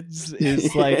 kids."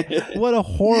 Is like, what a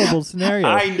horrible scenario.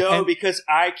 I know, because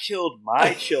I killed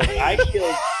my children.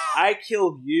 I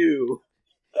killed you.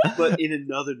 But in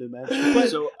another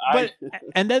dimension.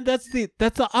 And then that's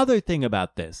the other thing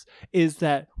about this, is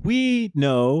that we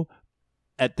know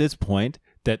at this point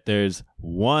that there's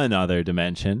one other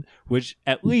dimension, which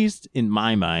at least in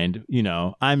my mind,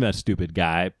 I'm a stupid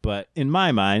guy, but in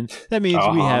my mind, that means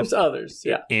we have others,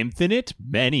 infinite,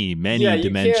 many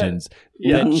dimensions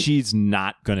that she's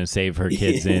not going to save her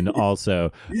kids in.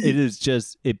 Also,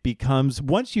 it becomes,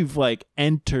 once you've like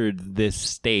entered this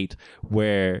state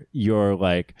where you're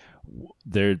like,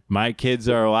 my kids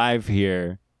are alive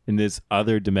here in this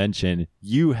other dimension,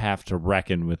 you have to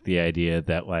reckon with the idea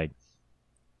that like,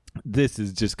 this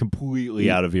is just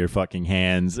completely out of your fucking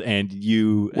hands, and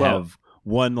you have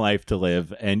one life to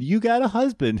live, and you got a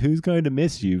husband who's going to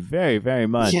miss you very, very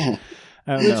much. Yeah.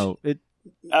 I don't know.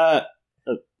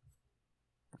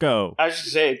 Go. I was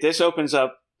just say this opens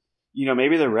up.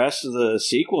 Maybe the rest of the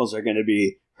sequels are going to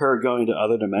be her going to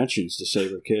other dimensions to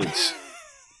save her kids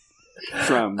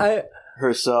from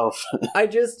herself. I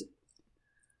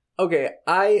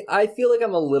feel like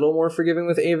I'm a little more forgiving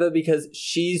with Ava because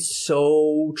she's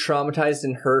so traumatized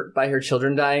and hurt by her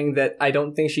children dying that I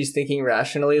don't think she's thinking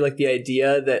rationally. Like the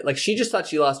idea that like she just thought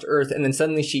she lost Earth and then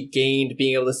suddenly she gained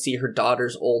being able to see her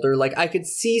daughters older. Like I could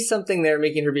see something there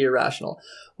making her be irrational.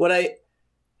 What I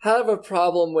have a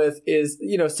problem with is,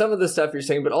 some of the stuff you're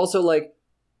saying, but also like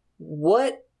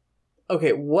what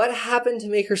happened to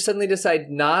make her suddenly decide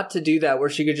not to do that where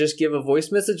she could just give a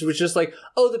voice message, which just like,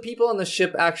 oh, the people on the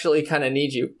ship actually kind of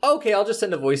need you. Okay, I'll just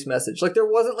send a voice message. Like there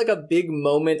wasn't like a big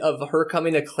moment of her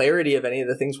coming to clarity of any of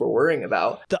the things we're worrying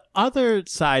about. The other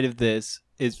side of this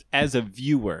is, as a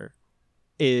viewer,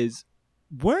 is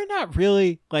we're not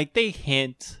really like, they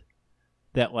hint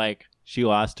that like she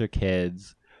lost her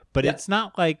kids, but it's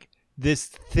not like this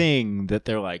thing that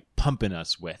they're like pumping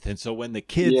us with. And so when the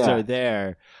kids are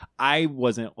there, I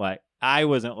wasn't like,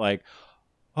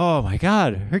 oh my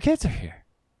God, her kids are here.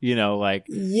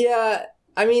 Yeah,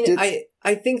 I mean,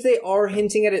 I think they are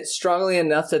hinting at it strongly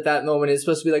enough that moment is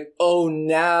supposed to be like, oh,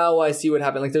 now I see what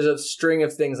happened. Like there's a string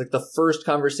of things, like the first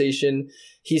conversation,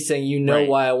 he's saying, right.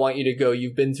 Why I want you to go.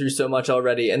 You've been through so much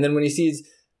already. And then when he sees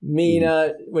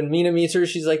Mina, when Mina meets her,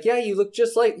 she's like, yeah, you look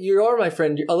just like you are my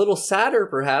friend. You're a little sadder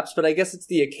perhaps, but I guess it's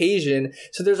the occasion.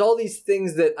 So there's all these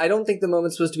things that I don't think the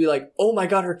moment's supposed to be like, oh my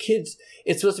God, her kids.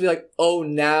 It's supposed to be like, oh,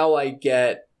 now I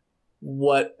get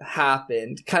what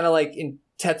happened. Kind of like in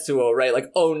Tetsuo, right?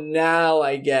 Like, oh, now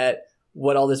I get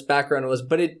what all this background was,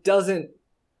 but it doesn't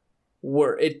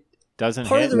work. It doesn't.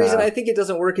 Part of the reason I think it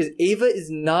doesn't work is Ava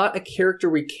is not a character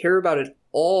we care about at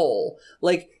all.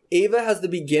 Like, Ava has the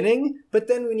beginning, but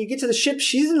then when you get to the ship,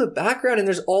 she's in the background and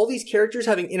there's all these characters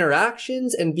having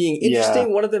interactions and being interesting.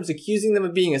 Yeah. One of them's accusing them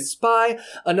of being a spy.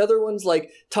 Another one's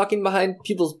like talking behind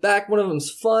people's back. One of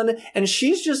them's fun. And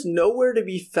she's just nowhere to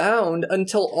be found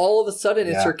until all of a sudden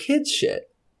it's her kids shit.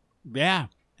 Yeah.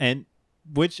 And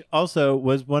which also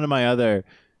was one of my other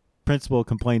principal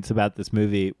complaints about this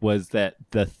movie was that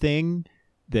the thing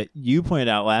that you pointed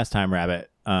out last time, Rabbit,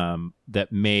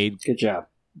 that made good job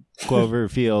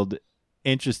Cloverfield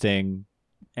interesting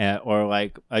or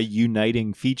like a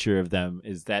uniting feature of them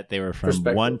is that they were from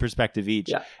one perspective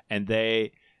each. And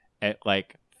they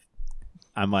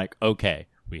I'm like, okay,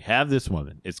 we have this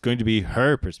woman, it's going to be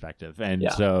her perspective. And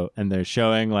and they're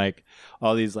showing like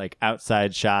all these like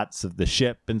outside shots of the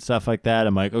ship and stuff like that.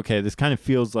 I'm like, okay, this kind of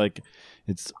feels like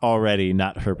it's already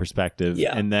not her perspective.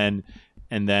 And then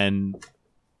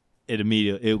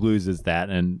it loses that.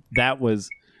 And that was,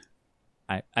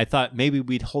 I thought maybe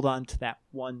we'd hold on to that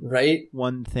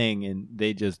one thing, and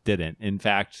they just didn't. In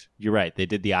fact, you're right. They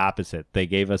did the opposite. They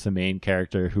gave us a main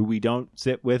character who we don't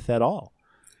sit with at all.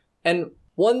 And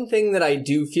one thing that I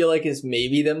do feel like is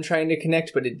maybe them trying to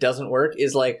connect, but it doesn't work,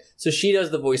 is like, so she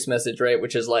does the voice message, right?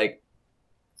 Which is like,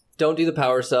 don't do the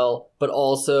power cell, but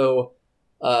also,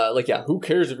 who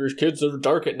cares if your kids are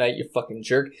dark at night, you fucking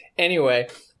jerk. Anyway,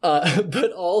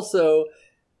 but also,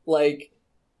 like,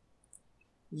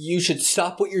 you should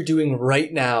stop what you're doing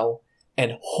right now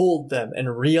and hold them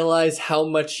and realize how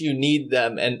much you need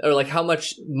them or like how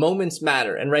much moments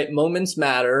matter. And right, moments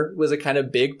matter was a kind of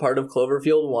big part of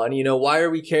Cloverfield 1. Why are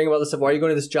we caring about this stuff? Why are you going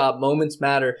to this job? Moments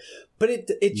matter. But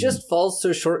it just falls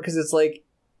so short because it's like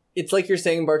you're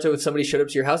saying, Barto, if somebody showed up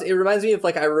to your house, it reminds me of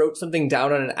like I wrote something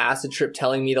down on an acid trip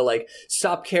telling me to like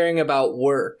stop caring about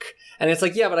work. And it's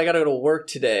like, yeah, but I got to go to work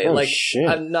today. Oh, shit.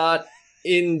 I'm not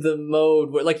in the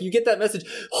mode where like you get that message,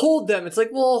 hold them. It's like,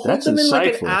 well, hold them in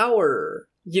like an hour.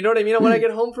 You know what I mean? When I get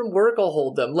home from work, I'll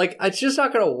hold them. Like, it's just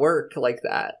not going to work like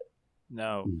that.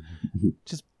 No,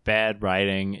 just bad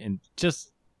writing and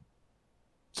just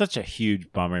such a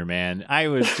huge bummer, man. I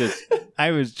was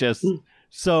just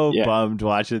so bummed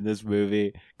watching this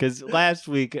movie because last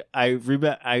week I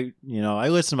listen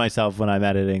to myself when I'm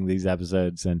editing these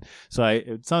episodes, and so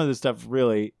some of this stuff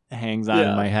really hangs on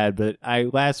in my head. But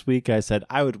last week I said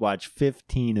I would watch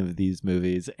 15 of these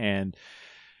movies, and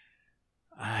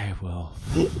I will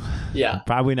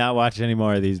probably not watch any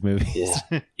more of these movies.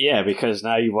 Yeah, because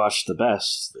now you've watched the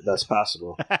best that's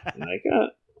possible. Like,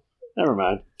 never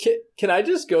mind. Can I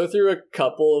just go through a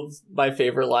couple of my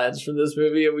favorite lines from this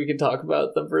movie and we can talk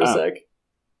about them for a sec?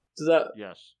 Does that?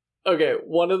 Yes. Okay,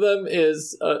 one of them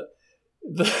is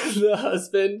the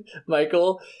husband,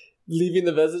 Michael, leaving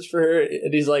the message for her,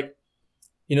 and he's like,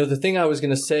 the thing I was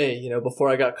going to say, before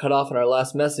I got cut off in our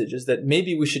last message is that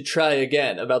maybe we should try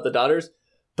again about the daughters.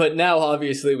 But now,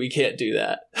 obviously, we can't do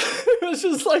that. It was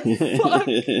just like, fuck,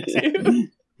 dude.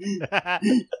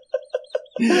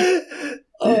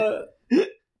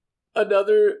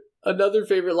 Another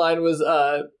favorite line was,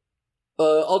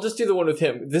 I'll just do the one with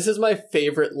him. This is my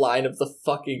favorite line of the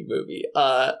fucking movie.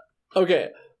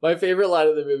 Okay, my favorite line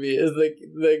of the movie is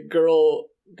the girl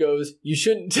goes, "You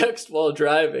shouldn't text while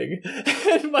driving."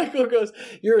 And Michael goes,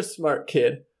 "You're a smart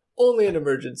kid. Only in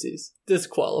emergencies.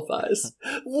 Disqualifies."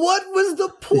 What was the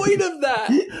point of that?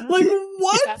 Like,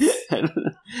 what?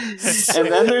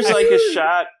 And then there's like a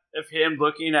shot of him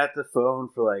looking at the phone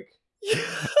for like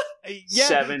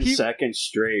 7 seconds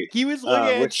straight. He was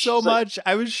looking at it so much.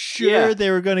 I was sure they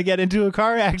were going to get into a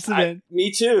car accident.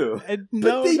 Me too. And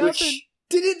but they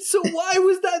didn't. So why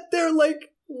was that there? Like,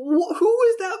 who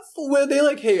was that for? Were they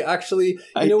like, hey, actually,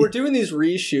 we're doing these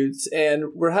reshoots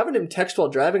and we're having him text while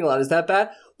driving a lot. Is that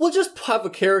bad? We'll just have a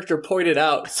character point it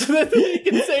out so that we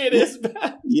can say it is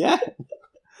bad. Yeah.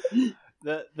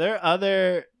 Their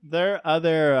other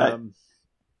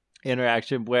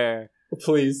interaction where,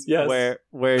 please, yes, where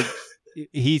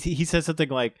he says something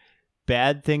like,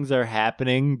 "Bad things are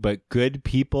happening, but good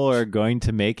people are going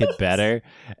to make it better."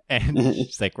 And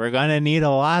she's like, "We're going to need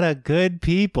a lot of good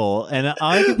people." And all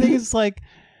I can think is like,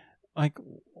 what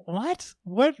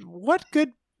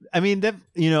good? I mean, that,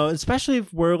 especially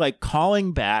if we're like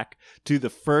calling back to the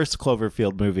first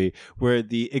Cloverfield movie, where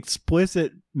the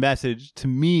explicit message to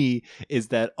me is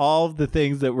that all of the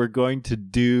things that we're going to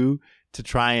do to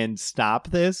try and stop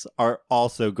this are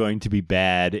also going to be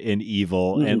bad and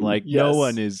evil. And like, no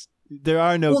one is. There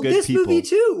are no good people. Well, this movie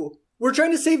too. We're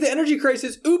trying to save the energy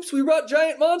crisis. Oops, we brought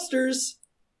giant monsters.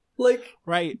 Like,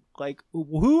 right. Like,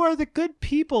 who are the good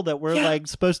people that we're like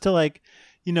supposed to like,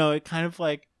 it kind of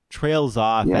like trails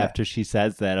off after she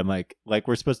says that. I'm like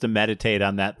we're supposed to meditate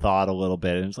on that thought a little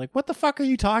bit. And it's like, what the fuck are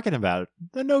you talking about?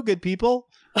 They're no good people.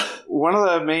 One of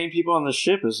the main people on the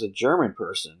ship is a German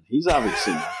person. He's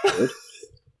obviously not good.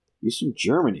 He's from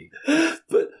Germany.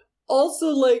 But also,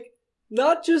 like,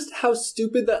 not just how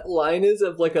stupid that line is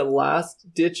of like a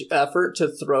last ditch effort to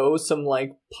throw some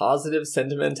like positive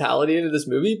sentimentality into this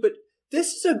movie, but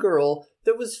this is a girl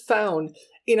that was found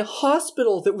in a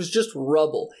hospital that was just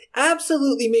rubble.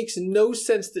 Absolutely makes no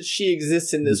sense that she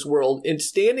exists in this world, and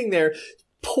standing there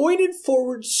pointed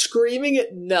forward, screaming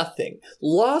at nothing,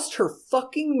 lost her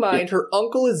fucking mind, her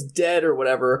uncle is dead or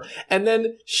whatever, and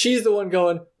then she's the one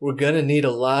going, "We're gonna need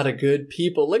a lot of good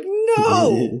people." Like,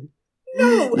 no!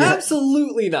 No,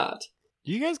 absolutely not.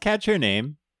 Do you guys catch her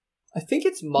name? I think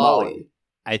it's Molly.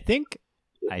 I think.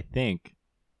 I'm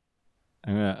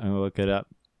gonna look it up.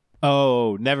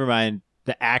 Oh, never mind.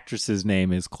 The actress's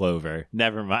name is Clover.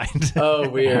 Never mind. Oh,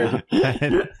 weird.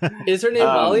 Is her name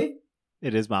Molly?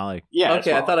 It is Molly. Yeah.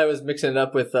 Okay, I thought I was mixing it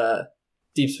up with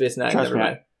Deep Space Nine. Never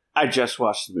mind. I just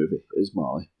watched the movie. It was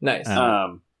Molly. Nice. I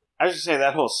was just saying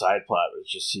that whole side plot was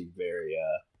just seemed very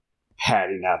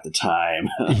padding out the time.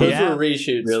 Those were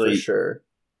reshoots for sure.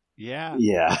 Yeah.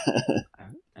 Yeah.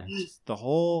 And just the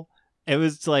whole. It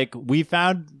was like we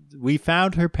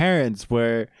found her parents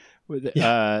where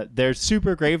they're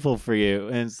super grateful for you,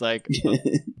 and it's like,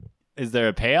 is there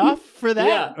a payoff for that?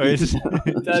 Yeah, or is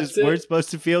just we're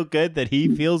supposed to feel good that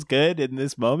he feels good in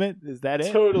this moment? Is that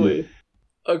it? Totally.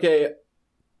 Okay,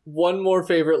 one more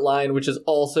favorite line, which is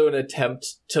also an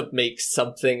attempt to make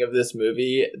something of this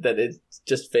movie that it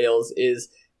just fails, is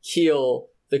Keel,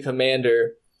 the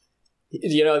commander.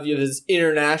 You have this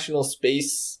international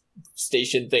space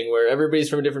station thing where everybody's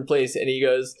from a different place, and he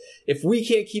goes, "If we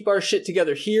can't keep our shit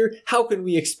together here, how can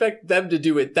we expect them to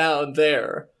do it down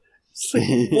there?" It's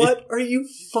like, what are you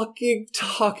fucking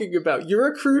talking about? You're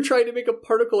a crew trying to make a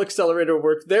particle accelerator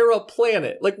work. They're a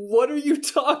planet. Like, what are you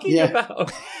talking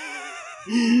about?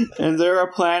 And they're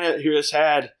a planet who has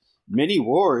had many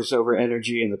wars over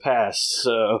energy in the past,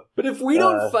 so... But if we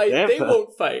don't fight, they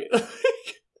won't fight.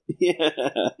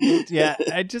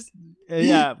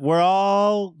 We're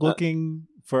all looking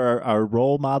for our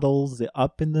role models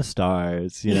up in the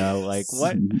stars, like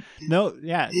what? No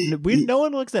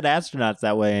one looks at astronauts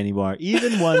that way anymore.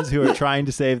 Even ones who are trying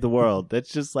to save the world. That's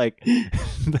just like,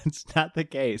 that's not the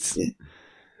case.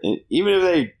 Even if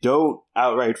they don't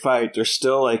outright fight, they're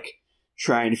still like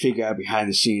trying to figure out behind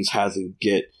the scenes how to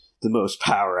get the most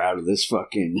power out of this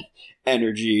fucking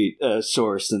energy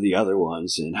source than the other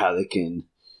ones, and how they can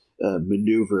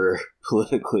maneuver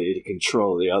politically to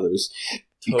control the others.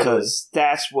 Because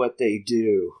that's what they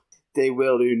do. They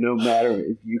will do no matter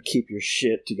if you keep your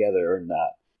shit together or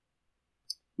not.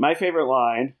 My favorite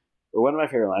line, or one of my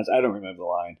favorite lines, I don't remember the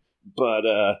line, but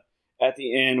at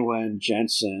the end when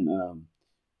Jensen,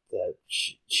 that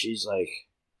she's like,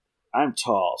 I'm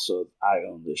tall, so I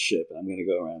own this ship, and I'm going to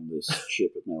go around this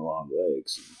ship with my long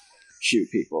legs and shoot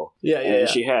people. Yeah.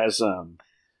 She has,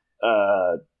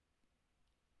 what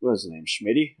was his name?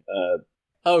 Schmitty?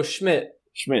 Schmidt.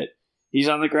 Schmidt. He's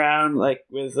on the ground, like,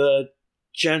 with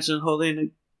Jensen holding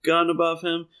a gun above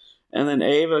him, and then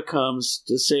Ava comes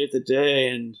to save the day,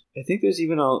 and I think there's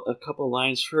even a couple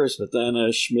lines first, but then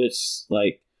Schmidt's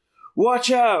like, watch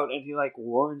out! And he, like,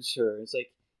 warns her. It's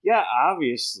like, yeah,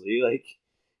 obviously, like,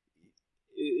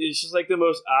 it's just, like, the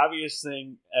most obvious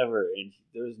thing ever, and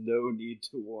there's no need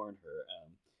to warn her.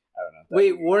 I don't know.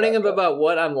 Wait, warning him about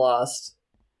what? I'm lost.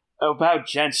 About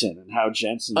Jensen and how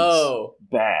Jensen's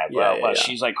bad. While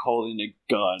she's like holding a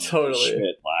gun, totally. And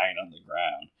Schmidt lying on the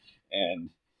ground,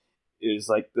 and it was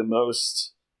like the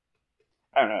most.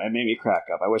 I don't know. It made me crack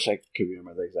up. I wish I could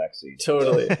remember the exact scene.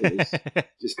 Totally, it was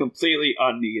just completely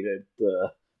unneeded.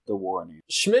 The warning.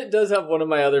 Schmidt does have one of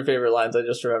my other favorite lines. I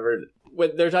just remembered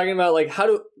when they're talking about like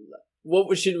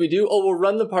what should we do? Oh, we'll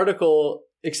run the particle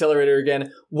accelerator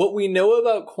again. What we know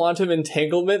about quantum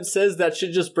entanglement says that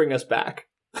should just bring us back.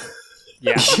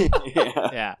 Yeah.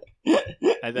 Yeah.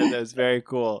 I thought that was very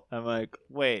cool. I'm like,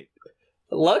 wait.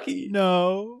 Lucky.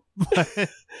 No.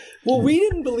 Well, we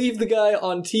didn't believe the guy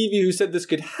on TV who said this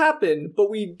could happen,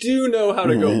 but we do know how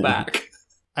to go back.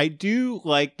 I do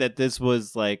like that this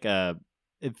was like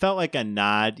it felt like a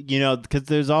nod, because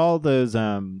there's all those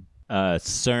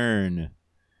CERN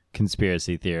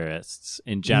conspiracy theorists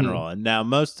in general. And now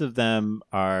most of them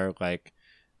are like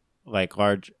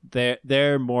large,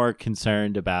 they're more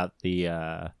concerned about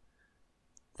the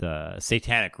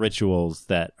satanic rituals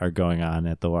that are going on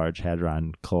at the Large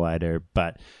Hadron Collider,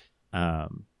 but there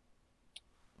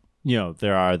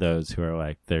are those who are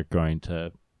like they're going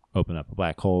to open up a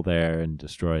black hole there and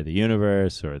destroy the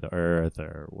universe or the Earth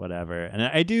or whatever. And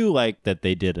I do like that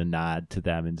they did a nod to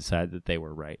them and decided that they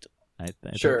were right. I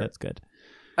think that's good.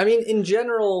 I mean, in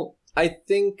general, I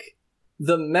think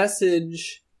the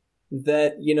message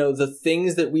that, the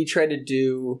things that we try to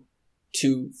do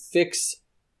to fix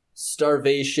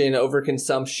starvation,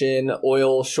 overconsumption,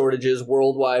 oil shortages,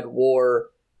 worldwide war,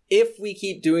 if we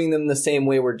keep doing them the same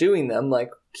way we're doing them, like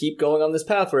keep going on this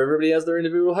path where everybody has their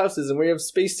individual houses and we have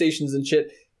space stations and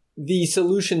shit, the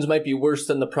solutions might be worse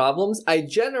than the problems. I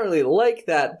generally like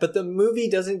that, but the movie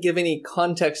doesn't give any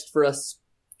context for us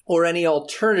or any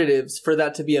alternatives for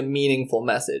that to be a meaningful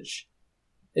message.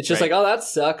 It's just like, oh, that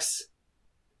sucks.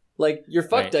 Like, you're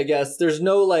fucked, I guess. There's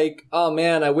no like, oh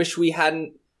man, I wish we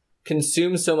hadn't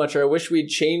consumed so much, or I wish we'd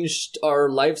changed our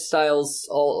lifestyles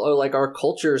or like our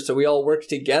culture so we all work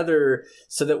together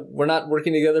so that we're not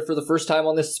working together for the first time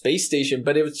on this space station.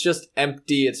 But it's just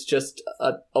empty. It's just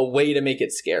a way to make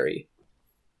it scary.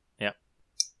 Yep.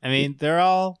 I mean, they're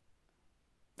all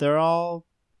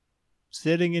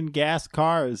sitting in gas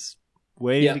cars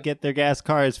waiting to get their gas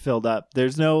cars filled up.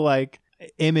 There's no like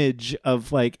image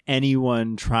of like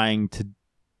anyone trying to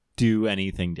do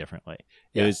anything differently.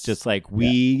 It was just like,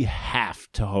 we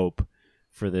have to hope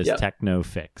for this techno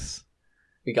fix.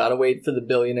 We gotta wait for the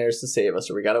billionaires to save us,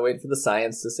 or we gotta wait for the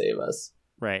science to save us.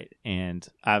 Right. And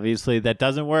obviously that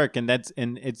doesn't work, and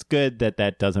it's good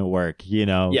that doesn't work,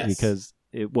 because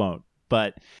it won't.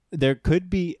 But there could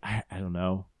be, I don't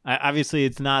know. Obviously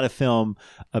it's not a film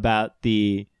about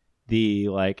the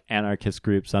like anarchist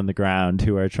groups on the ground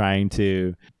who are trying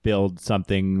to build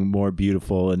something more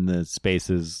beautiful in the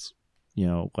spaces,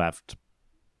 left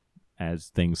as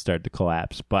things start to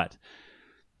collapse. But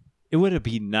it would have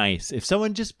been nice if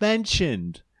someone just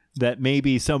mentioned that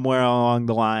maybe somewhere along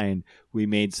the line we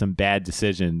made some bad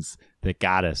decisions that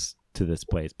got us to this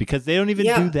place, because they don't even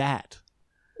do that.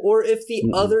 Or if the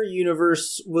other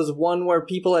universe was one where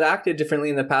people had acted differently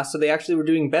in the past, so they actually were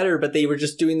doing better, but they were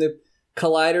just doing the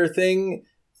collider thing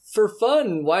for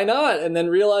fun. Why not? And then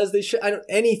realize they should.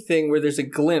 Anything where there's a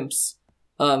glimpse.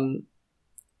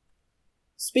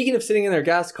 Speaking of sitting in their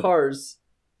gas cars,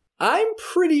 I'm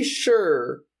pretty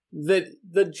sure that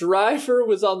the driver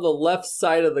was on the left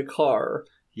side of the car.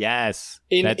 Yes.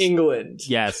 In England.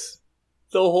 Yes.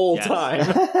 The whole time.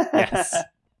 Yes.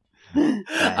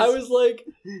 I was like,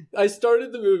 I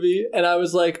started the movie and I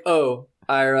was like, oh,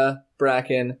 Ira,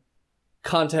 Bracken,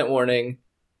 content warning,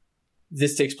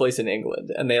 this takes place in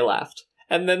England. And they laughed.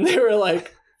 And then they were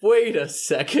like, wait a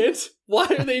second, why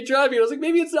are they driving? I was like,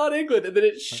 maybe it's not England. And then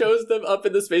it shows them up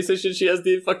in the space station. She has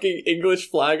the fucking English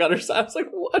flag on her side. I was like,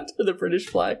 what? The British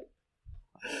flag.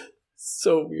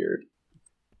 So weird.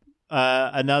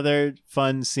 Another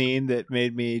fun scene that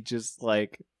made me just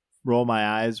like roll my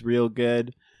eyes real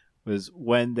good was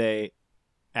when they,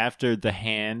 after the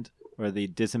hand or the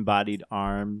disembodied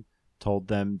arm told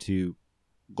them to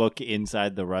look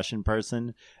inside the Russian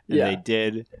person, and Yeah. they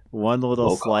did one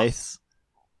little slice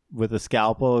with a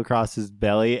scalpel across his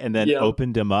belly, and then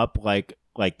opened him up like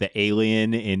the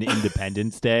alien in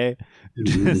Independence Day.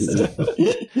 Just,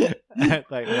 like,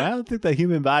 well, I don't think the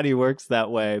human body works that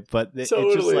way, but it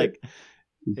just like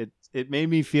it made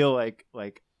me feel like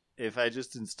if I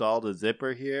just installed a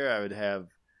zipper here, I would have,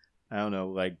 I don't know,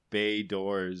 like bay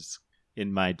doors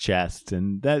in my chest,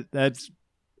 and that's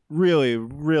really,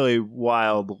 really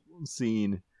wild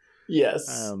scene. Yes.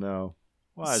 I don't know.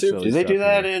 Do they do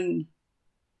that in?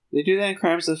 They do that in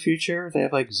Crimes of the Future. They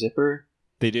have like zipper.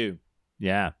 They do,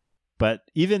 yeah. But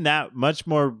even that, much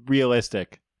more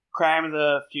realistic. Crime of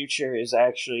the Future is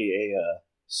actually a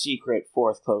secret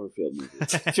fourth Cloverfield movie.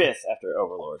 It's fifth after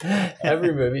Overlord.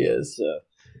 Every movie is.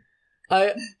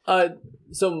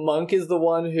 So Monk is the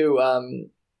one who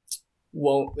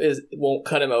won't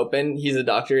cut him open. He's a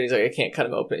doctor, and he's like, I can't cut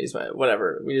him open. He's my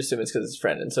whatever. We assume it's because it's his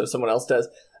friend, and so someone else does.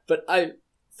 But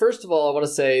first of all, I want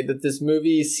to say that this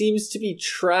movie seems to be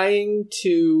trying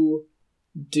to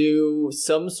do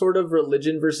some sort of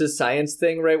religion versus science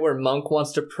thing, right? Where Monk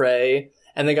wants to pray,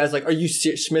 and the guy's like,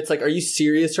 Schmidt's like, are you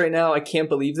serious right now? I can't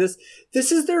believe this.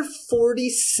 This is their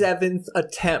 47th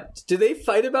attempt. Do they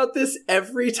fight about this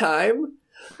every time?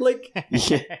 Like,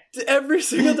 every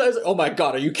single time, it's like, oh my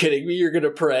God, are you kidding me? You're going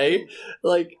to pray?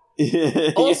 Like,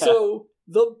 also,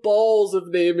 the balls of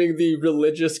naming the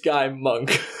religious guy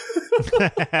Monk.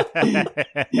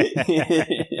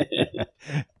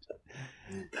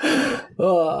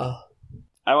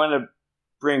 I want to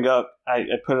bring up, I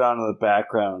put it on in the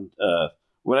background,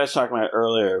 what I was talking about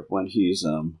earlier when he's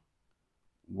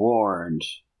warned,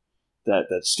 that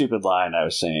stupid line I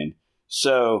was saying.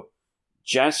 So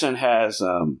Jensen has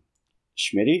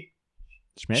Schmidt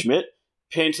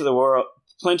pinned to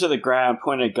the ground,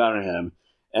 pointing a gun at him,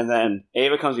 and then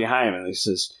Ava comes behind him and he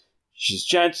says,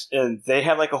 Jens, and they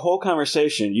have like a whole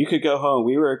conversation. You could go home.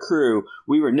 We were a crew.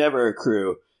 We were never a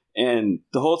crew. And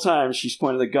the whole time she's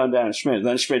pointing the gun down at Schmidt. And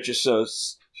then Schmidt just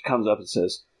comes up and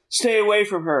says, "Stay away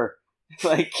from her."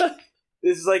 Like,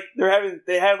 this is like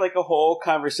they have like a whole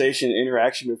conversation,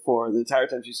 interaction before the entire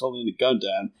time she's holding the gun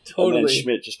down. Totally. And then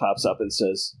Schmidt just pops up and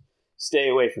says, "Stay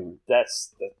away from her." That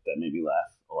made me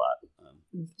laugh a lot.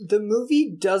 The movie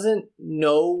doesn't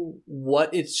know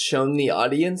what it's shown the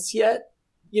audience yet,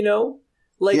 you know?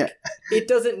 Like, It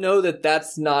doesn't know that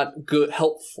that's not good,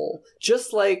 helpful.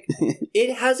 Just like,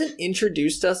 it hasn't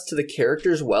introduced us to the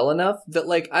characters well enough that,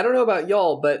 like, I don't know about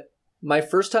y'all, but my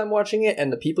first time watching it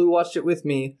and the people who watched it with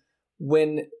me,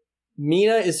 when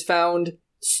Mina is found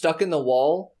stuck in the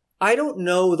wall, I don't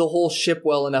know the whole ship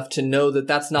well enough to know that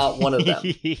that's not one of them.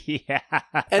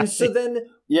 And so then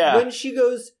when she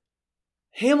goes,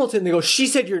 Hamilton, they go, "She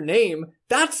said your name."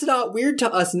 That's not weird to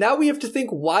us. Now we have to think,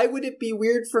 why would it be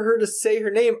weird for her to say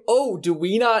her name? Oh, do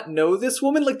we not know this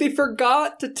woman? Like, they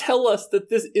forgot to tell us that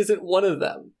this isn't one of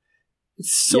them.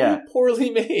 It's so poorly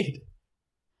made.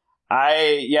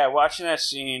 Watching that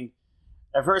scene,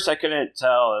 at first I couldn't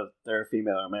tell if they're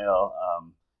female or male.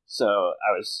 So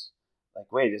I was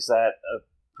like, wait, is that a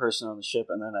person on the ship?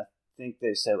 And then I think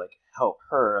they said, like, help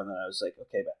her. And then I was like,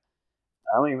 okay, but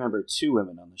I only remember two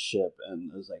women on the ship,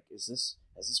 and I was like, has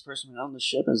this person been on the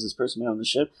ship? Has this person been on the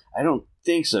ship? I don't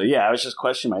think so. Yeah, I was just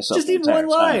questioning myself. Just need one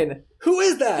line. Time. Who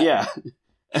is that? Yeah.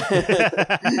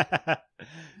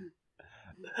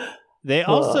 They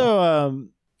also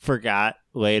forgot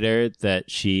later that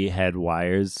she had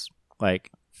wires,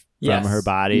 like, from her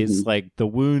bodies. Mm-hmm. Like, the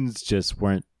wounds just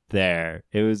weren't there.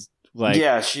 It was like...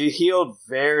 Yeah, she healed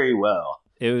very well.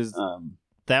 It was...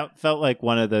 that felt like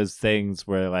one of those things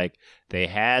where, like, they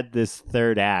had this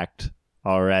third act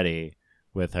already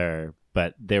with her,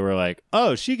 but they were like,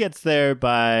 oh, she gets there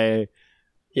by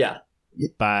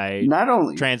not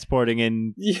only transporting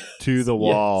in to the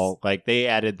wall. Like, they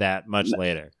added that much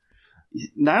later.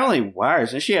 Not only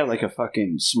wires, and she had like a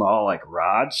fucking small like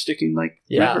rod sticking like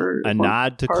her. A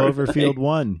nod to Cloverfield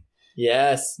 1.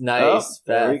 Yes, nice.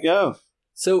 There we go.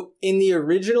 So in the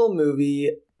original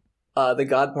movie, The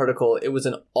God Particle, it was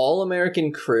an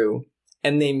all-American crew,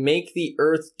 and they make the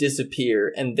Earth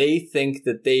disappear, and they think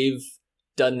that they've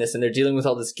done this, and they're dealing with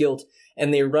all this guilt,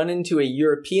 and they run into a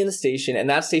European station, and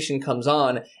that station comes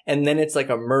on, and then it's like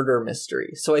a murder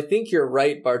mystery. So I think you're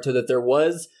right, Barto, that there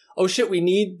was, oh shit, we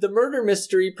need the murder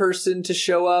mystery person to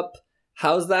show up.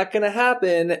 How's that going to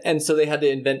happen? And so they had to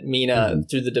invent Mina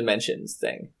through the dimensions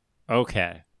thing.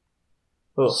 Okay.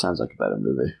 Sounds like a better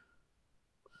movie.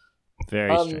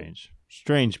 Very strange.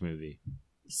 Strange movie.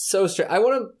 So strange. I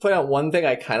want to point out one thing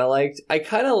I kind of liked. I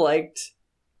kind of liked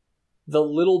the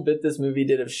little bit this movie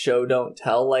did of show don't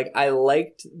tell. Like, I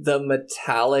liked the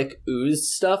metallic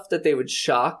ooze stuff that they would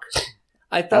shock.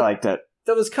 I like that.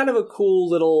 That was kind of a cool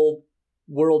little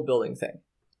world building thing.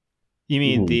 You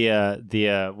mean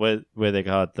the what they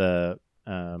call it,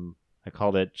 I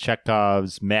called it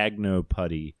Chekhov's Magno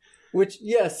Putty. Which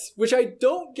I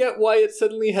don't get why it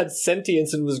suddenly had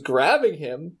sentience and was grabbing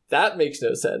him. That makes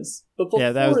no sense. But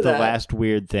before that was the last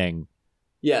weird thing.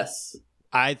 Yes.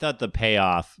 I thought the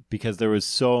payoff, because there was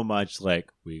so much like,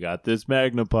 we got this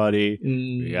Magna Putty,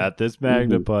 we got this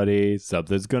Magna Putty,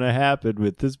 something's going to happen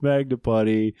with this Magna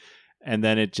Putty, and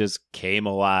then it just came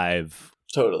alive.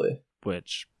 Totally.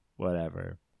 Which,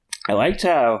 whatever. I liked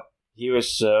how he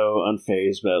was so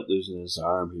unfazed about losing his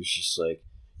arm. He was just like,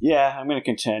 yeah, I'm going to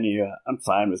continue. I'm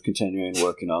fine with continuing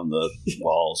working on the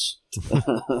walls.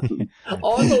 On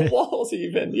the walls,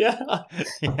 even, yeah.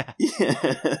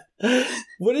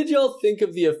 What did y'all think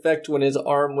of the effect when his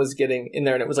arm was getting in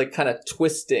there and it was like kind of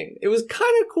twisting? It was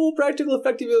kind of cool, practical,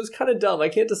 effective. It was kind of dumb. I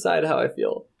can't decide how I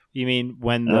feel. You mean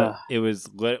when it was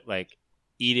like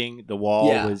eating, the wall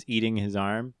was eating his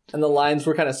arm? And the lines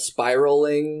were kind of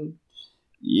spiraling?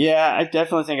 Yeah, I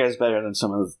definitely think it was better than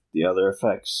some of the other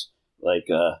effects. Like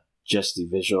just the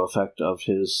visual effect of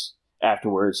his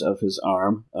afterwards of his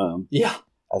arm.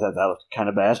 I thought that looked kind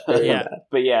of bad. Yeah,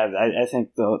 but yeah, I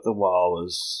think the wall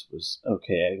was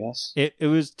okay. I guess it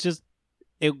was just,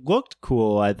 it looked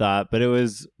cool, I thought, but it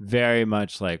was very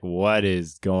much like, what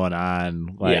is going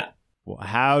on? Like,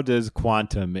 how does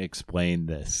Quantum explain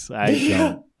this?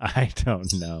 I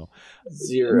don't know.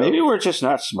 Zero. Maybe we're just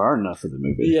not smart enough for the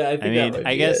movie. Yeah,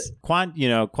 I guess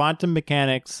quantum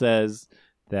mechanics says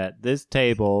that this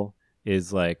table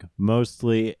is like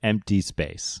mostly empty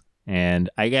space, and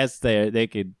I guess they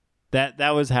could, that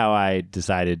was how I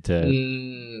decided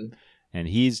to. And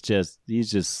he's just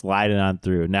sliding on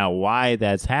through. Now, why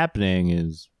that's happening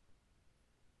is,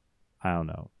 I don't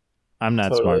know. I'm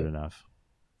not smart enough.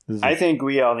 I think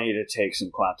we all need to take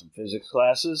some quantum physics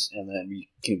classes, and then we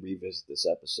can revisit this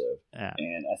episode. Yeah.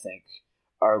 And I think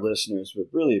our listeners would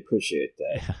really appreciate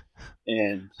that.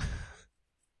 And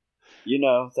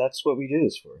that's what we do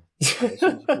this for.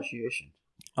 Listeners' appreciation.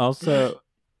 Also,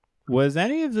 was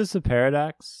any of this a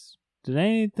paradox? Did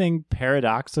anything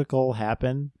paradoxical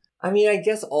happen? I mean, I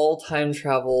guess all time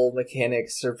travel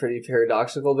mechanics are pretty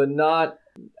paradoxical, but not.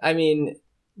 I mean,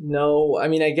 no. I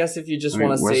mean, I guess if you just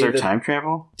want to say was there that time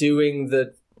travel, doing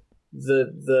the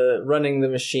running the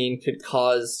machine could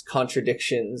cause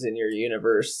contradictions in your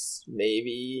universe,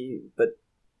 maybe, but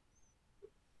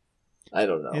I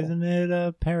don't know. Isn't it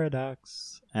a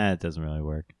paradox? It doesn't really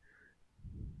work.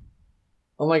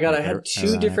 Oh my god, I had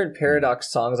two different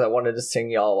paradox songs I wanted to sing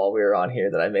y'all while we were on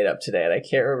here that I made up today, and I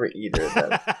can't remember either of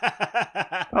them.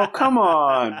 Oh, come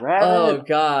on, Rabbit. Oh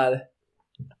god.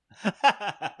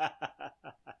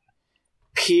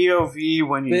 POV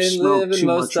when you smoke too much weed. Been living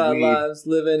most our lives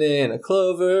living in a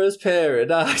Clover's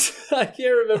paradox. I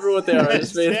can't remember what they are. I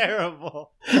just made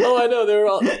terrible. Oh, I know they're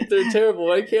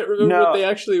terrible. I can't remember what they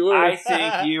actually were. I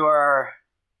think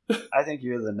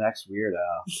you're the next Weird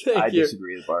Al. I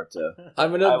disagree with Barto.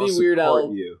 I'm gonna be Weird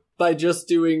Al by just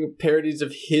doing parodies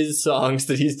of his songs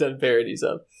that he's done parodies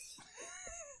of.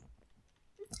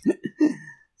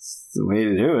 It's the way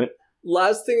to do it.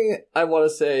 Last thing I want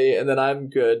to say, and then I'm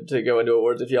good to go into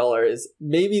awards if y'all are, is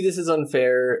maybe this is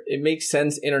unfair. It makes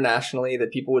sense internationally that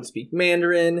people would speak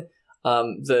Mandarin.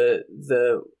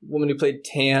 The woman who played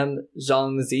Tan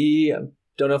Zhangzi, I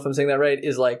don't know if I'm saying that right,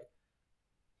 is like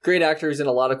great actor who's in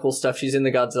a lot of cool stuff. She's in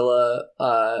the Godzilla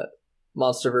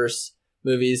Monsterverse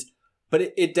movies.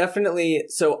 But it definitely...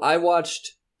 So I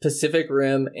watched Pacific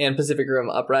Rim and Pacific Rim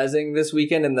Uprising this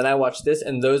weekend, and then I watched this,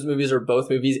 and those movies are both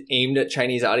movies aimed at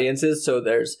Chinese audiences. So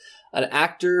there's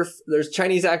there's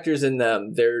Chinese actors in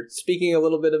them. They're speaking a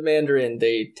little bit of Mandarin.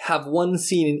 They have one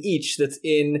scene in each that's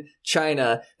in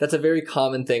China. That's a very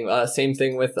common thing. Same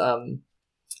thing with the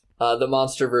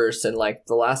Monsterverse, and like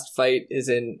the last fight is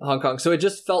in Hong Kong. So it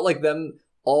just felt like them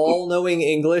all knowing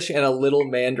English and a little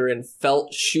Mandarin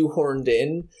felt shoehorned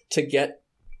in to get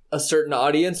a certain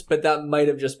audience, but that might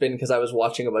have just been because I was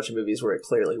watching a bunch of movies where it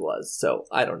clearly was. So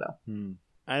I don't know.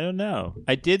 I don't know.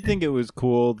 I did think it was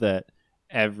cool that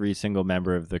every single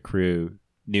member of the crew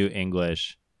knew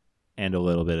English and a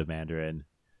little bit of Mandarin.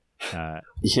 But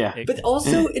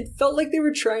also it felt like they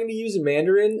were trying to use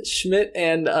Mandarin, Schmidt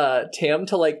and Tam,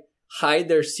 to like hide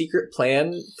their secret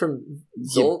plan from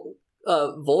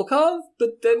Volkov,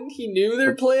 but then he knew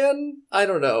their plan. I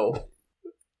don't know.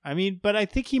 I mean, but I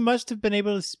think he must have been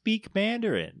able to speak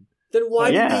Mandarin. Then why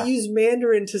did they use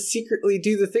Mandarin to secretly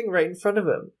do the thing right in front of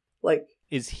him? Like,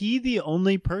 is he the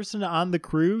only person on the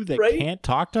crew that Right? can't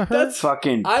talk to her? That's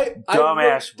Fucking I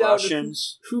dumbass wrote down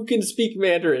Russians. who can speak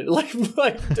Mandarin. Like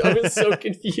I was so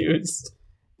confused.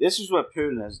 This is what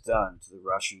Putin has done to the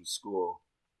Russian school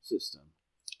system.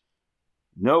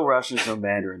 No Russians, no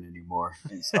Mandarin anymore.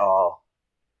 It's all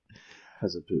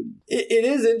because of Putin. It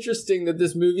is interesting that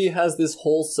this movie has this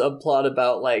whole subplot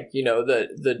about, like, you know,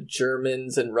 the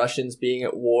Germans and Russians being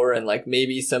at war, and like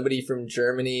maybe somebody from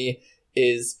Germany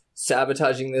is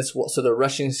sabotaging this so the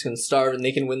Russians can starve and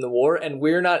they can win the war, and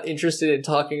we're not interested in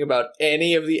talking about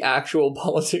any of the actual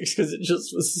politics because it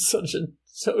just was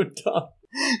so dumb.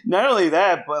 Not only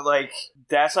that, but like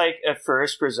that's like at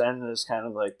first presented as kind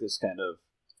of like this kind of,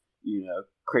 you know,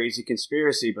 crazy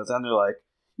conspiracy, but then they're like,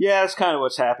 yeah, that's kind of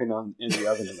what's happening in the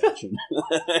other dimension.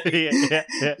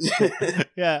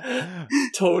 Yeah.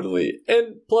 Totally.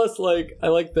 And plus, like, I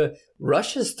like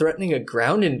Russia's threatening a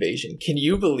ground invasion. Can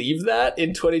you believe that?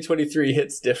 In 2023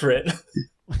 hits different.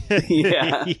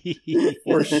 Yeah.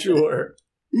 For sure.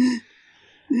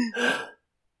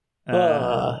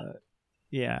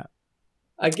 Yeah.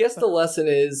 I guess the lesson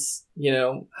is, you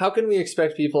know, how can we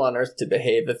expect people on Earth to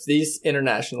behave if these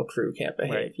international crew can't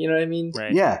behave? Right. You know what I mean?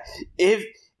 Right. Yeah.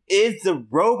 If the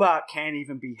robot can't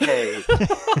even behave,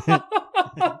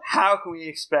 how can we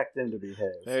expect them to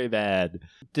behave? Very bad.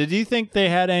 Did you think they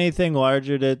had anything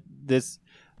larger to this?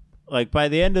 Like by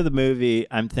the end of the movie,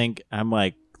 I'm thinking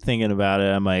about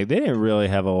it. I'm like, they didn't really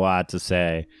have a lot to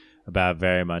say about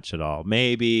very much at all.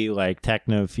 Maybe like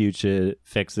techno future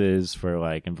fixes for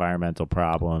like environmental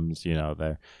problems. You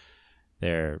know,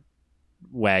 they're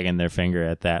wagging their finger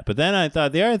at that. But then I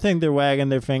thought the other thing they're wagging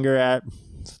their finger at,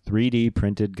 3D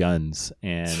printed guns,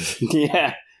 and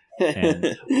Yeah. and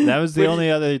that was the only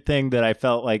other thing that I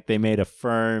felt like they made a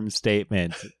firm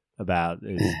statement about.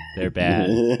 Is they're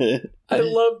bad. I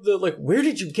love like, where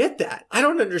did you get that? I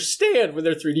don't understand when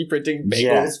they're 3D printing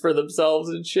bagels for themselves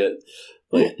and shit.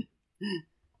 Like,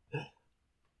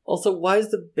 also, why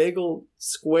is the bagel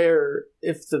square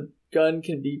if the gun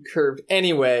can be curved?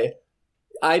 Anyway,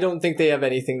 I don't think they have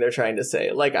anything they're trying to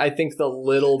say. Like, I think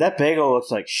that bagel looks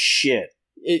like shit.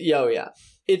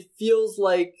 It feels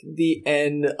like the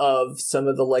end of some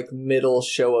of the like middle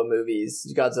Showa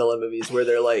movies, Godzilla movies, where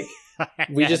they're like,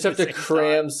 we just have to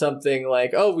cram something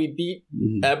like, oh, we beat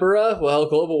Ebera? Well,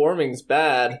 global warming's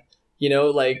bad. You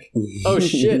know, like, oh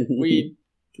shit, we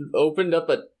opened up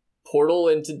a portal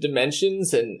into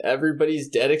dimensions and everybody's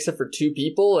dead except for 2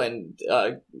 people, and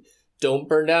don't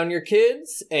burn down your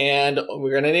kids, and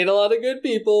we're gonna need a lot of good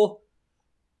people.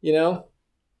 You know?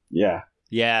 Yeah.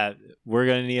 Yeah, we're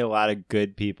going to need a lot of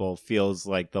good people feels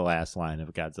like the last line of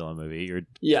a Godzilla movie. You're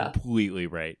completely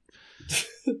right.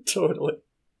 Totally.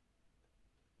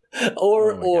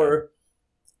 Or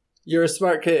you're a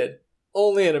smart kid.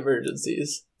 Only in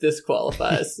emergencies. This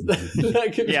qualifies.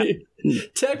 That could be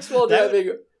text while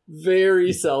driving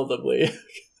very seldomly.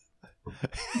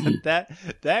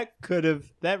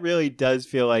 That really does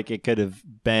feel like it could have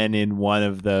been in one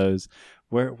of those.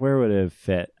 Where would it have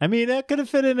fit? I mean, it could have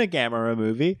fit in a Gamera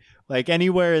movie, like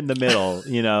anywhere in the middle.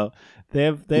 You know, they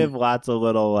have lots of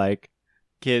little like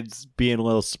kids being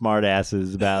little smart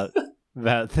asses about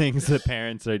things that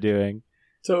parents are doing.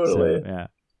 Totally. So, yeah.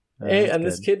 Hey, and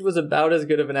this kid was about as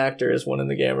good of an actor as one in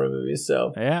the Gamera movies.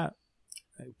 So yeah,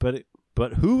 but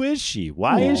who is she?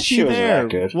 Why is she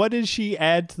there? What does she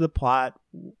add to the plot?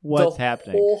 What's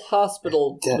happening? The whole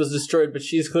hospital was destroyed, but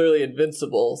she's clearly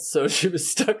invincible, so she was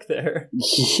stuck there.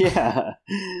 Yeah.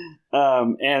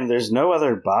 And there's no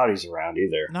other bodies around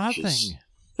either. Nothing.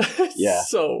 Yeah.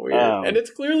 So weird. And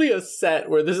it's clearly a set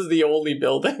where this is the only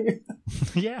building.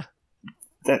 Yeah.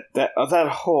 That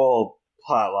whole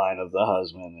plot line of the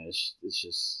husband is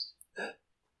just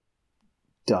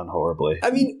done horribly. I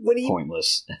mean, when he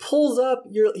pointless pulls up,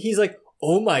 he's like,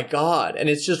 oh my god, and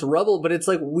it's just rubble, but it's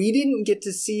like, we didn't get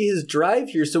to see his drive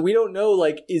here, so we don't know,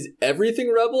 like, is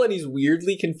everything rubble and he's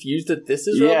weirdly confused that this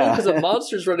is rubble because a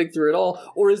monster's running through it all,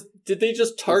 or did they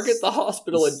just target the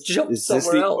hospital and jump somewhere else?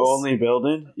 Is this the only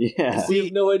building? Yeah. We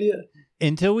have no idea.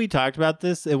 Until we talked about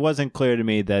this, it wasn't clear to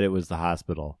me that it was the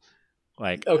hospital.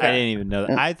 Like, I didn't even know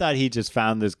that. I thought he just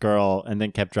found this girl and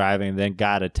then kept driving and then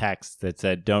got a text that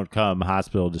said, don't come,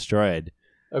 hospital destroyed.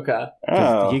 Okay.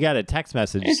 He got a text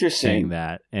message saying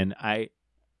that. And I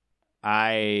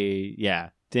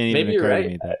didn't even occur to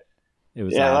me that it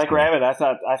was like Rabbit, I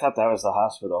thought that was the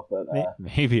hospital, but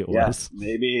maybe it was.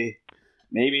 Maybe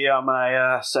on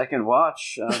my second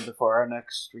watch before our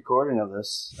next recording of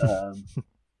this,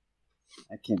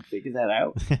 I can figure that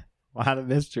out. A lot of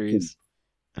mysteries.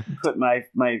 put my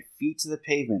feet to the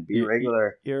pavement. Be a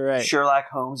regular You're right. Sherlock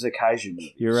Holmes at kaiju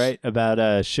movies. You're right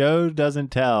about show doesn't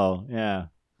tell. Yeah.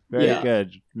 Very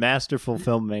good. Masterful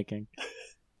filmmaking.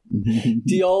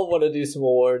 Do y'all want to do some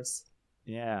awards?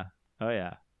 Yeah. Oh,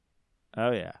 yeah.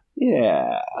 Oh, yeah.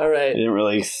 Yeah. All right. I didn't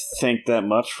really think that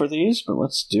much for these, but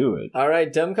let's do it. All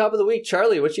right. Dumb Cop of the Week.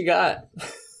 Charlie, what you got?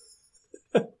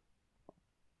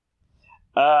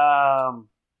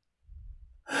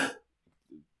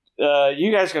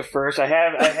 You guys go first. I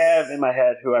have in my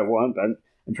head who I want, but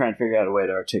I'm trying to figure out a way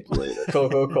to articulate it.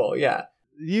 Cool. Yeah.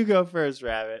 You go first,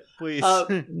 Rabbit, please.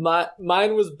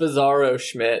 Mine was Bizarro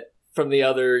Schmidt from the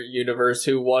other universe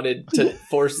who wanted to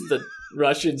force the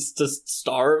Russians to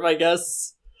starve, I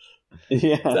guess.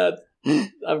 Yeah.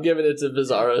 I'm giving it to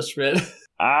Bizarro Schmidt.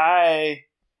 I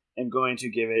am going to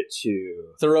give it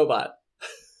to... It's a robot.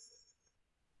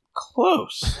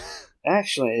 Close.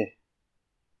 Actually,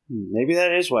 maybe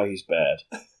that is why he's bad.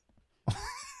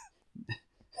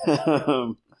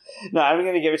 No, I'm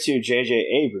going to give it to J.J.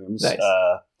 Abrams. Nice.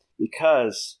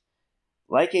 Because,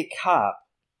 like a cop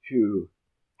who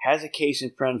has a case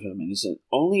in front of him and is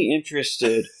only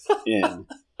interested in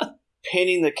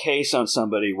pinning the case on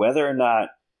somebody, whether or not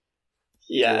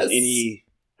there's any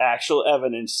actual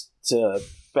evidence to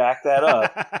back that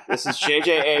up, this is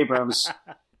J.J. Abrams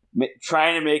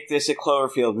trying to make this a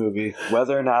Cloverfield movie,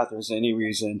 whether or not there's any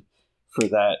reason for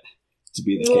that to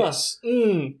be the case.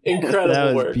 Incredible that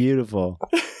was work. Beautiful.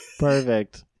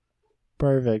 Perfect.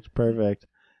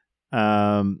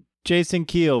 Jason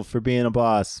Keel for being a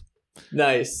boss.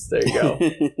 Nice. There you go.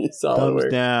 Solid Thumbs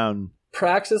work. down.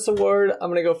 Praxis Award. I'm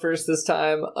going to go first this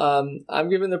time. I'm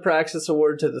giving the Praxis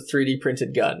Award to the 3D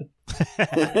printed gun.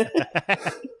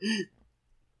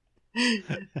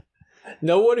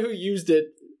 No one who used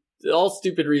it, all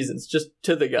stupid reasons, just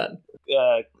to the gun.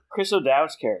 Chris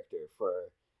O'Dowd's character for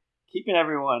keeping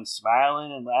everyone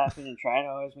smiling and laughing and trying to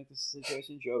always make the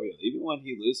situation jovial, even when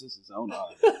he loses his own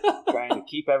arm, trying to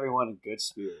keep everyone in good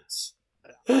spirits.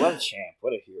 What a champ!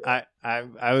 What a hero!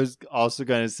 I was also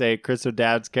going to say Chris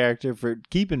O'Dowd's character for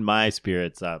keeping my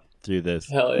spirits up through this.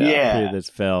 Hell yeah. Through this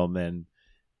film and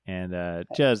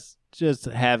just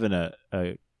having a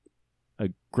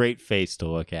great face to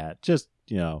look at. Just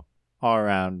all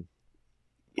around.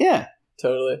 Yeah,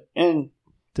 totally. And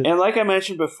like I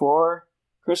mentioned before,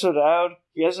 Chris O'Dowd,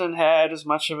 he hasn't had as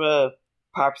much of a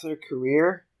popular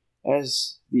career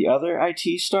as the other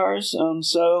IT stars.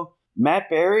 So Matt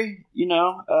Berry,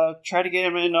 try to get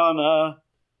him in on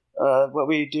What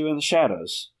We Do in the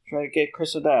Shadows. Try to get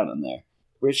Chris O'Dowd in there.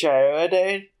 Rich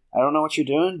Ayoade, I don't know what you're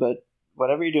doing, but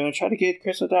whatever you're doing, try to get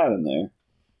Chris O'Dowd in there.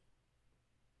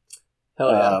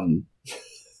 Hell yeah.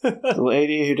 The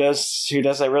lady who does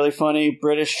that really funny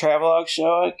British travelogue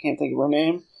show, I can't think of her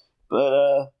name,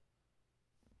 but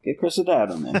get Chris O'Dowd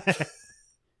in there.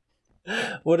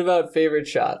 What about favorite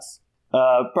shots?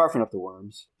 Barfing up the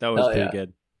worms. That was pretty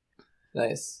good.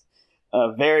 Nice.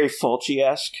 Very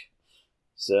Fulci-esque.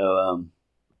 So,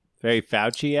 very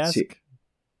Fauci-esque?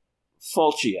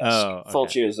 Fulci-esque. Oh, okay.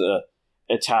 Fulci is a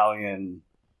Italian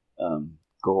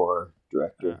gore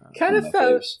director. Kind of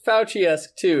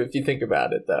Fauci-esque too, if you think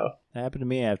about it, though. That happened to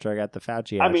me after I got the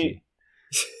Fauci. I mean,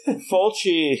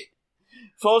 Fulci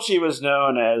was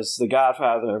known as the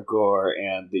godfather of gore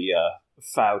and the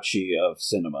Fauci of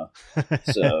cinema.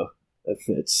 So that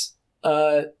fits.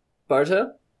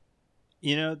 Barto?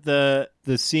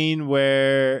 The scene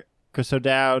where Chris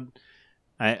O'Dowd,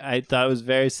 I thought it was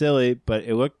very silly, but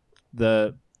it looked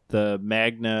the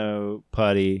Magno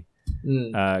putty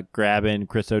grabbing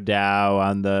Chris O'Dowd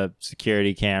on the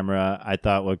security camera, I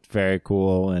thought looked very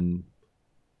cool, and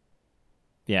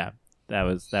yeah, that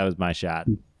was my shot.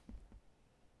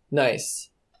 Nice.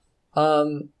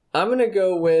 I'm gonna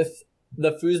go with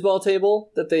the foosball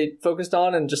table that they focused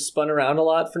on and just spun around a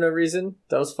lot for no reason.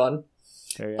 That was fun.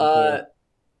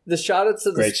 The shot at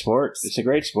the great sport. It's a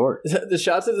great sport. The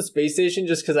shots of the space station,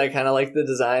 just because I kind of like the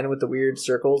design with the weird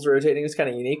circles rotating, is kind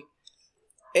of unique.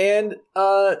 And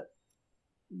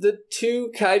the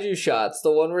two kaiju shots,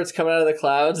 the one where it's coming out of the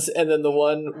clouds and then the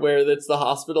one where it's the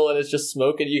hospital and it's just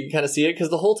smoke and you can kind of see it. Because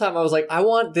the whole time I was like, I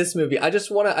want this movie. I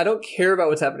don't care about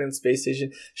what's happening in the space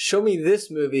station. Show me this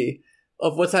movie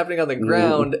of what's happening on the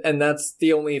ground. And that's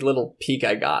the only little peek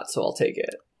I got. So I'll take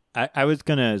it. I was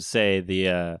going to say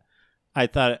I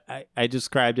thought I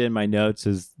described it in my notes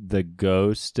as the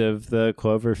ghost of the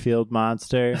Cloverfield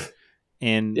monster.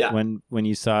 And when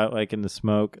you saw it like in the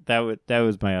smoke, that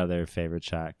was my other favorite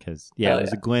shot because it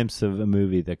was a glimpse of a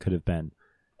movie that could have been.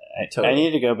 I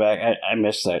need to go back. I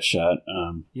missed that shot.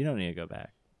 You don't need to go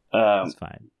back. It's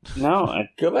fine. No,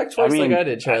 go back twice like I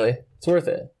did, Charlie. It's worth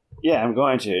it. Yeah, I'm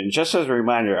going to. And just as a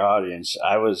reminder, audience,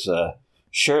 I was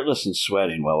shirtless and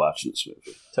sweating while watching this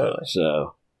movie. Totally.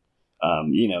 So,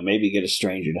 maybe get a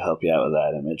stranger to help you out with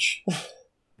that image.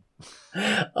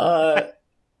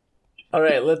 All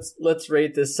right, let's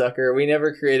rate this sucker. We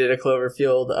never created a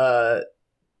Cloverfield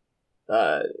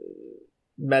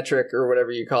metric or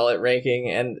whatever you call it, ranking,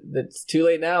 and it's too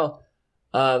late now.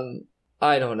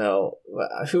 I don't know.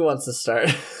 Who wants to start?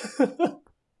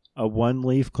 A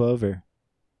one-leaf clover.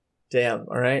 Damn,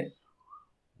 all right.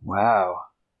 Wow.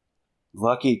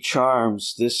 Lucky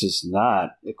Charms, this is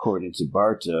not according to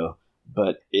Barto,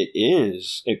 but it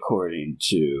is according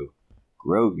to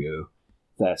Grogu.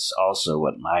 That's also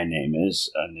what my name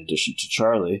is, in addition to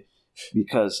Charlie,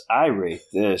 because I rate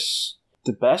this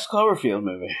the best Cloverfield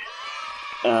movie.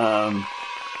 I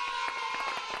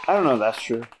don't know if that's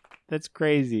true. That's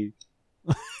crazy.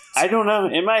 I don't know.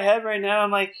 In my head right now,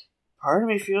 I'm like, part of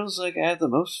me feels like I had the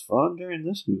most fun during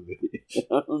this movie.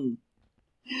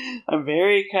 I'm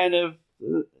very kind of,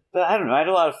 but I don't know. I had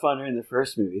a lot of fun during the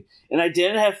first movie, and I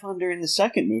didn't have fun during the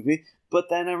second movie. But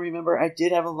then I remember I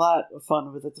did have a lot of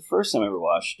fun with it the first time I ever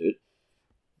watched it.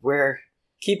 Where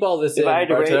keep all this if in, I had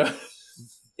to Barto. rate,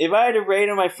 if I had to rate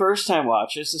on my first time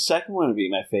watches, the second one would be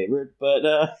my favorite.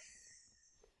 But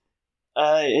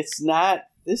it's not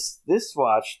this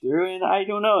watch through, and I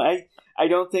don't know. I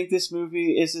don't think this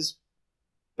movie is as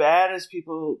bad as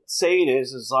people say it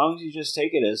is, as long as you just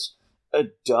take it as a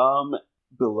dumb,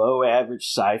 below average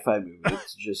sci-fi movie.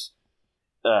 It's just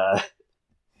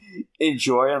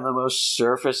enjoy on the most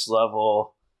surface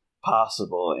level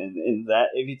possible, and that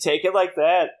if you take it like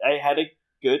that, I had a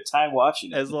good time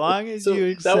watching it. As long as So you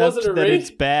that accept wasn't a that rating?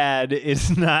 it's bad,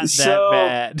 it's not So,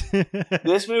 that bad.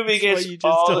 This movie That's what gets you just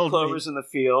all the told me. clovers in the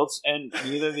fields, and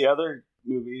neither of the other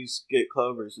movies get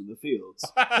clovers in the fields.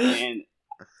 And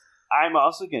I'm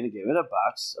also going to give it a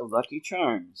box of Lucky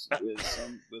Charms with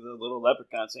a little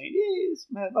leprechaun saying, "Yes,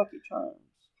 my Lucky Charms."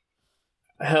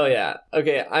 Hell yeah.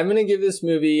 Okay, I'm going to give this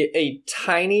movie a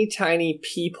tiny, tiny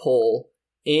peephole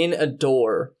in a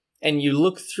door, and you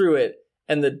look through it,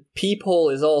 and the peephole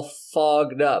is all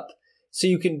fogged up, so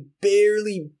you can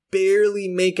barely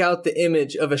make out the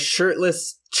image of a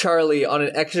shirtless Charlie on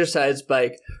an exercise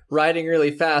bike riding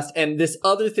really fast, and this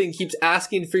other thing keeps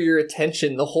asking for your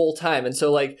attention the whole time, and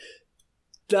so,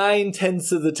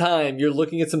 9/10 of the time, you're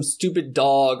looking at some stupid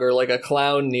dog or a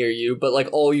clown near you, but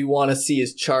all you want to see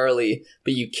is Charlie,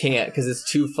 but you can't because it's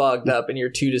too fogged up and you're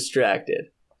too distracted.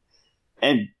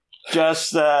 And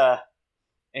just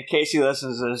in case you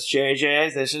listen to this,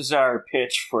 JJ, this is our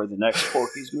pitch for the next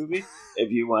Porky's movie. If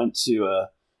you want to,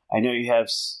 I know you have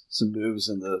some moves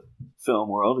in the film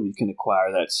world, and you can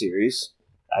acquire that series.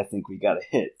 I think we got a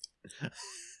hit.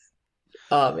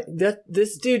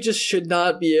 This dude just should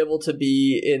not be able to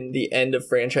be in the end of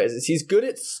franchises. He's good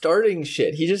at starting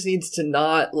shit. He just needs to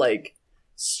not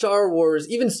Star Wars,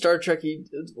 even Star Trek.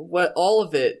 All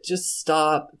of it. Just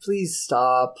stop. Please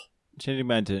stop. Changing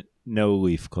mine to no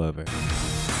leaf clover.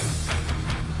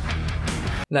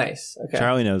 Nice. Okay.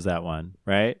 Charlie knows that one,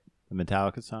 right? The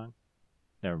Metallica song?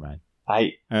 Never mind.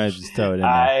 I just throw it in there.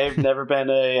 I've never been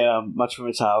a much of a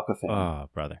Metallica fan. Oh,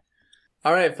 brother.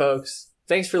 All right, folks.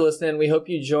 Thanks for listening. We hope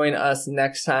you join us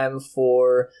next time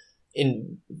for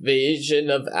Invasion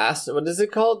of What is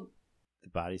it called? The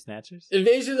Body Snatchers?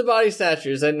 Invasion of the Body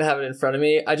Snatchers. I didn't have it in front of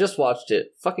me. I just watched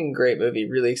it. Fucking great movie.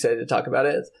 Really excited to talk about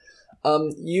it.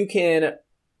 You can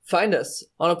find us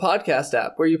on a podcast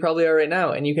app where you probably are right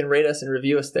now, and you can rate us and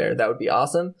review us there. That would be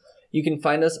awesome. You can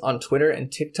find us on Twitter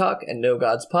and TikTok at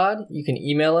NoGodsPod. You can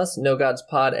email us,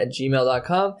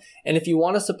 nogodspod@gmail.com. And if you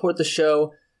want to support the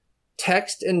show,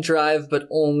 text and drive, but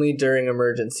only during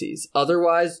emergencies.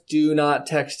 Otherwise, do not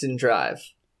text and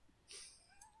drive.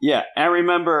 Yeah, and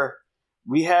remember,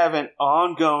 we have an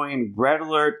ongoing red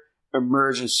alert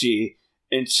emergency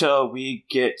until we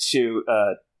get to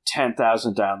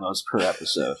 10,000 downloads per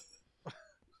episode.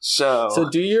 So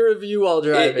do your review while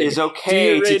driving. It is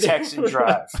okay to text and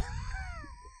drive.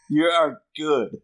 You are good.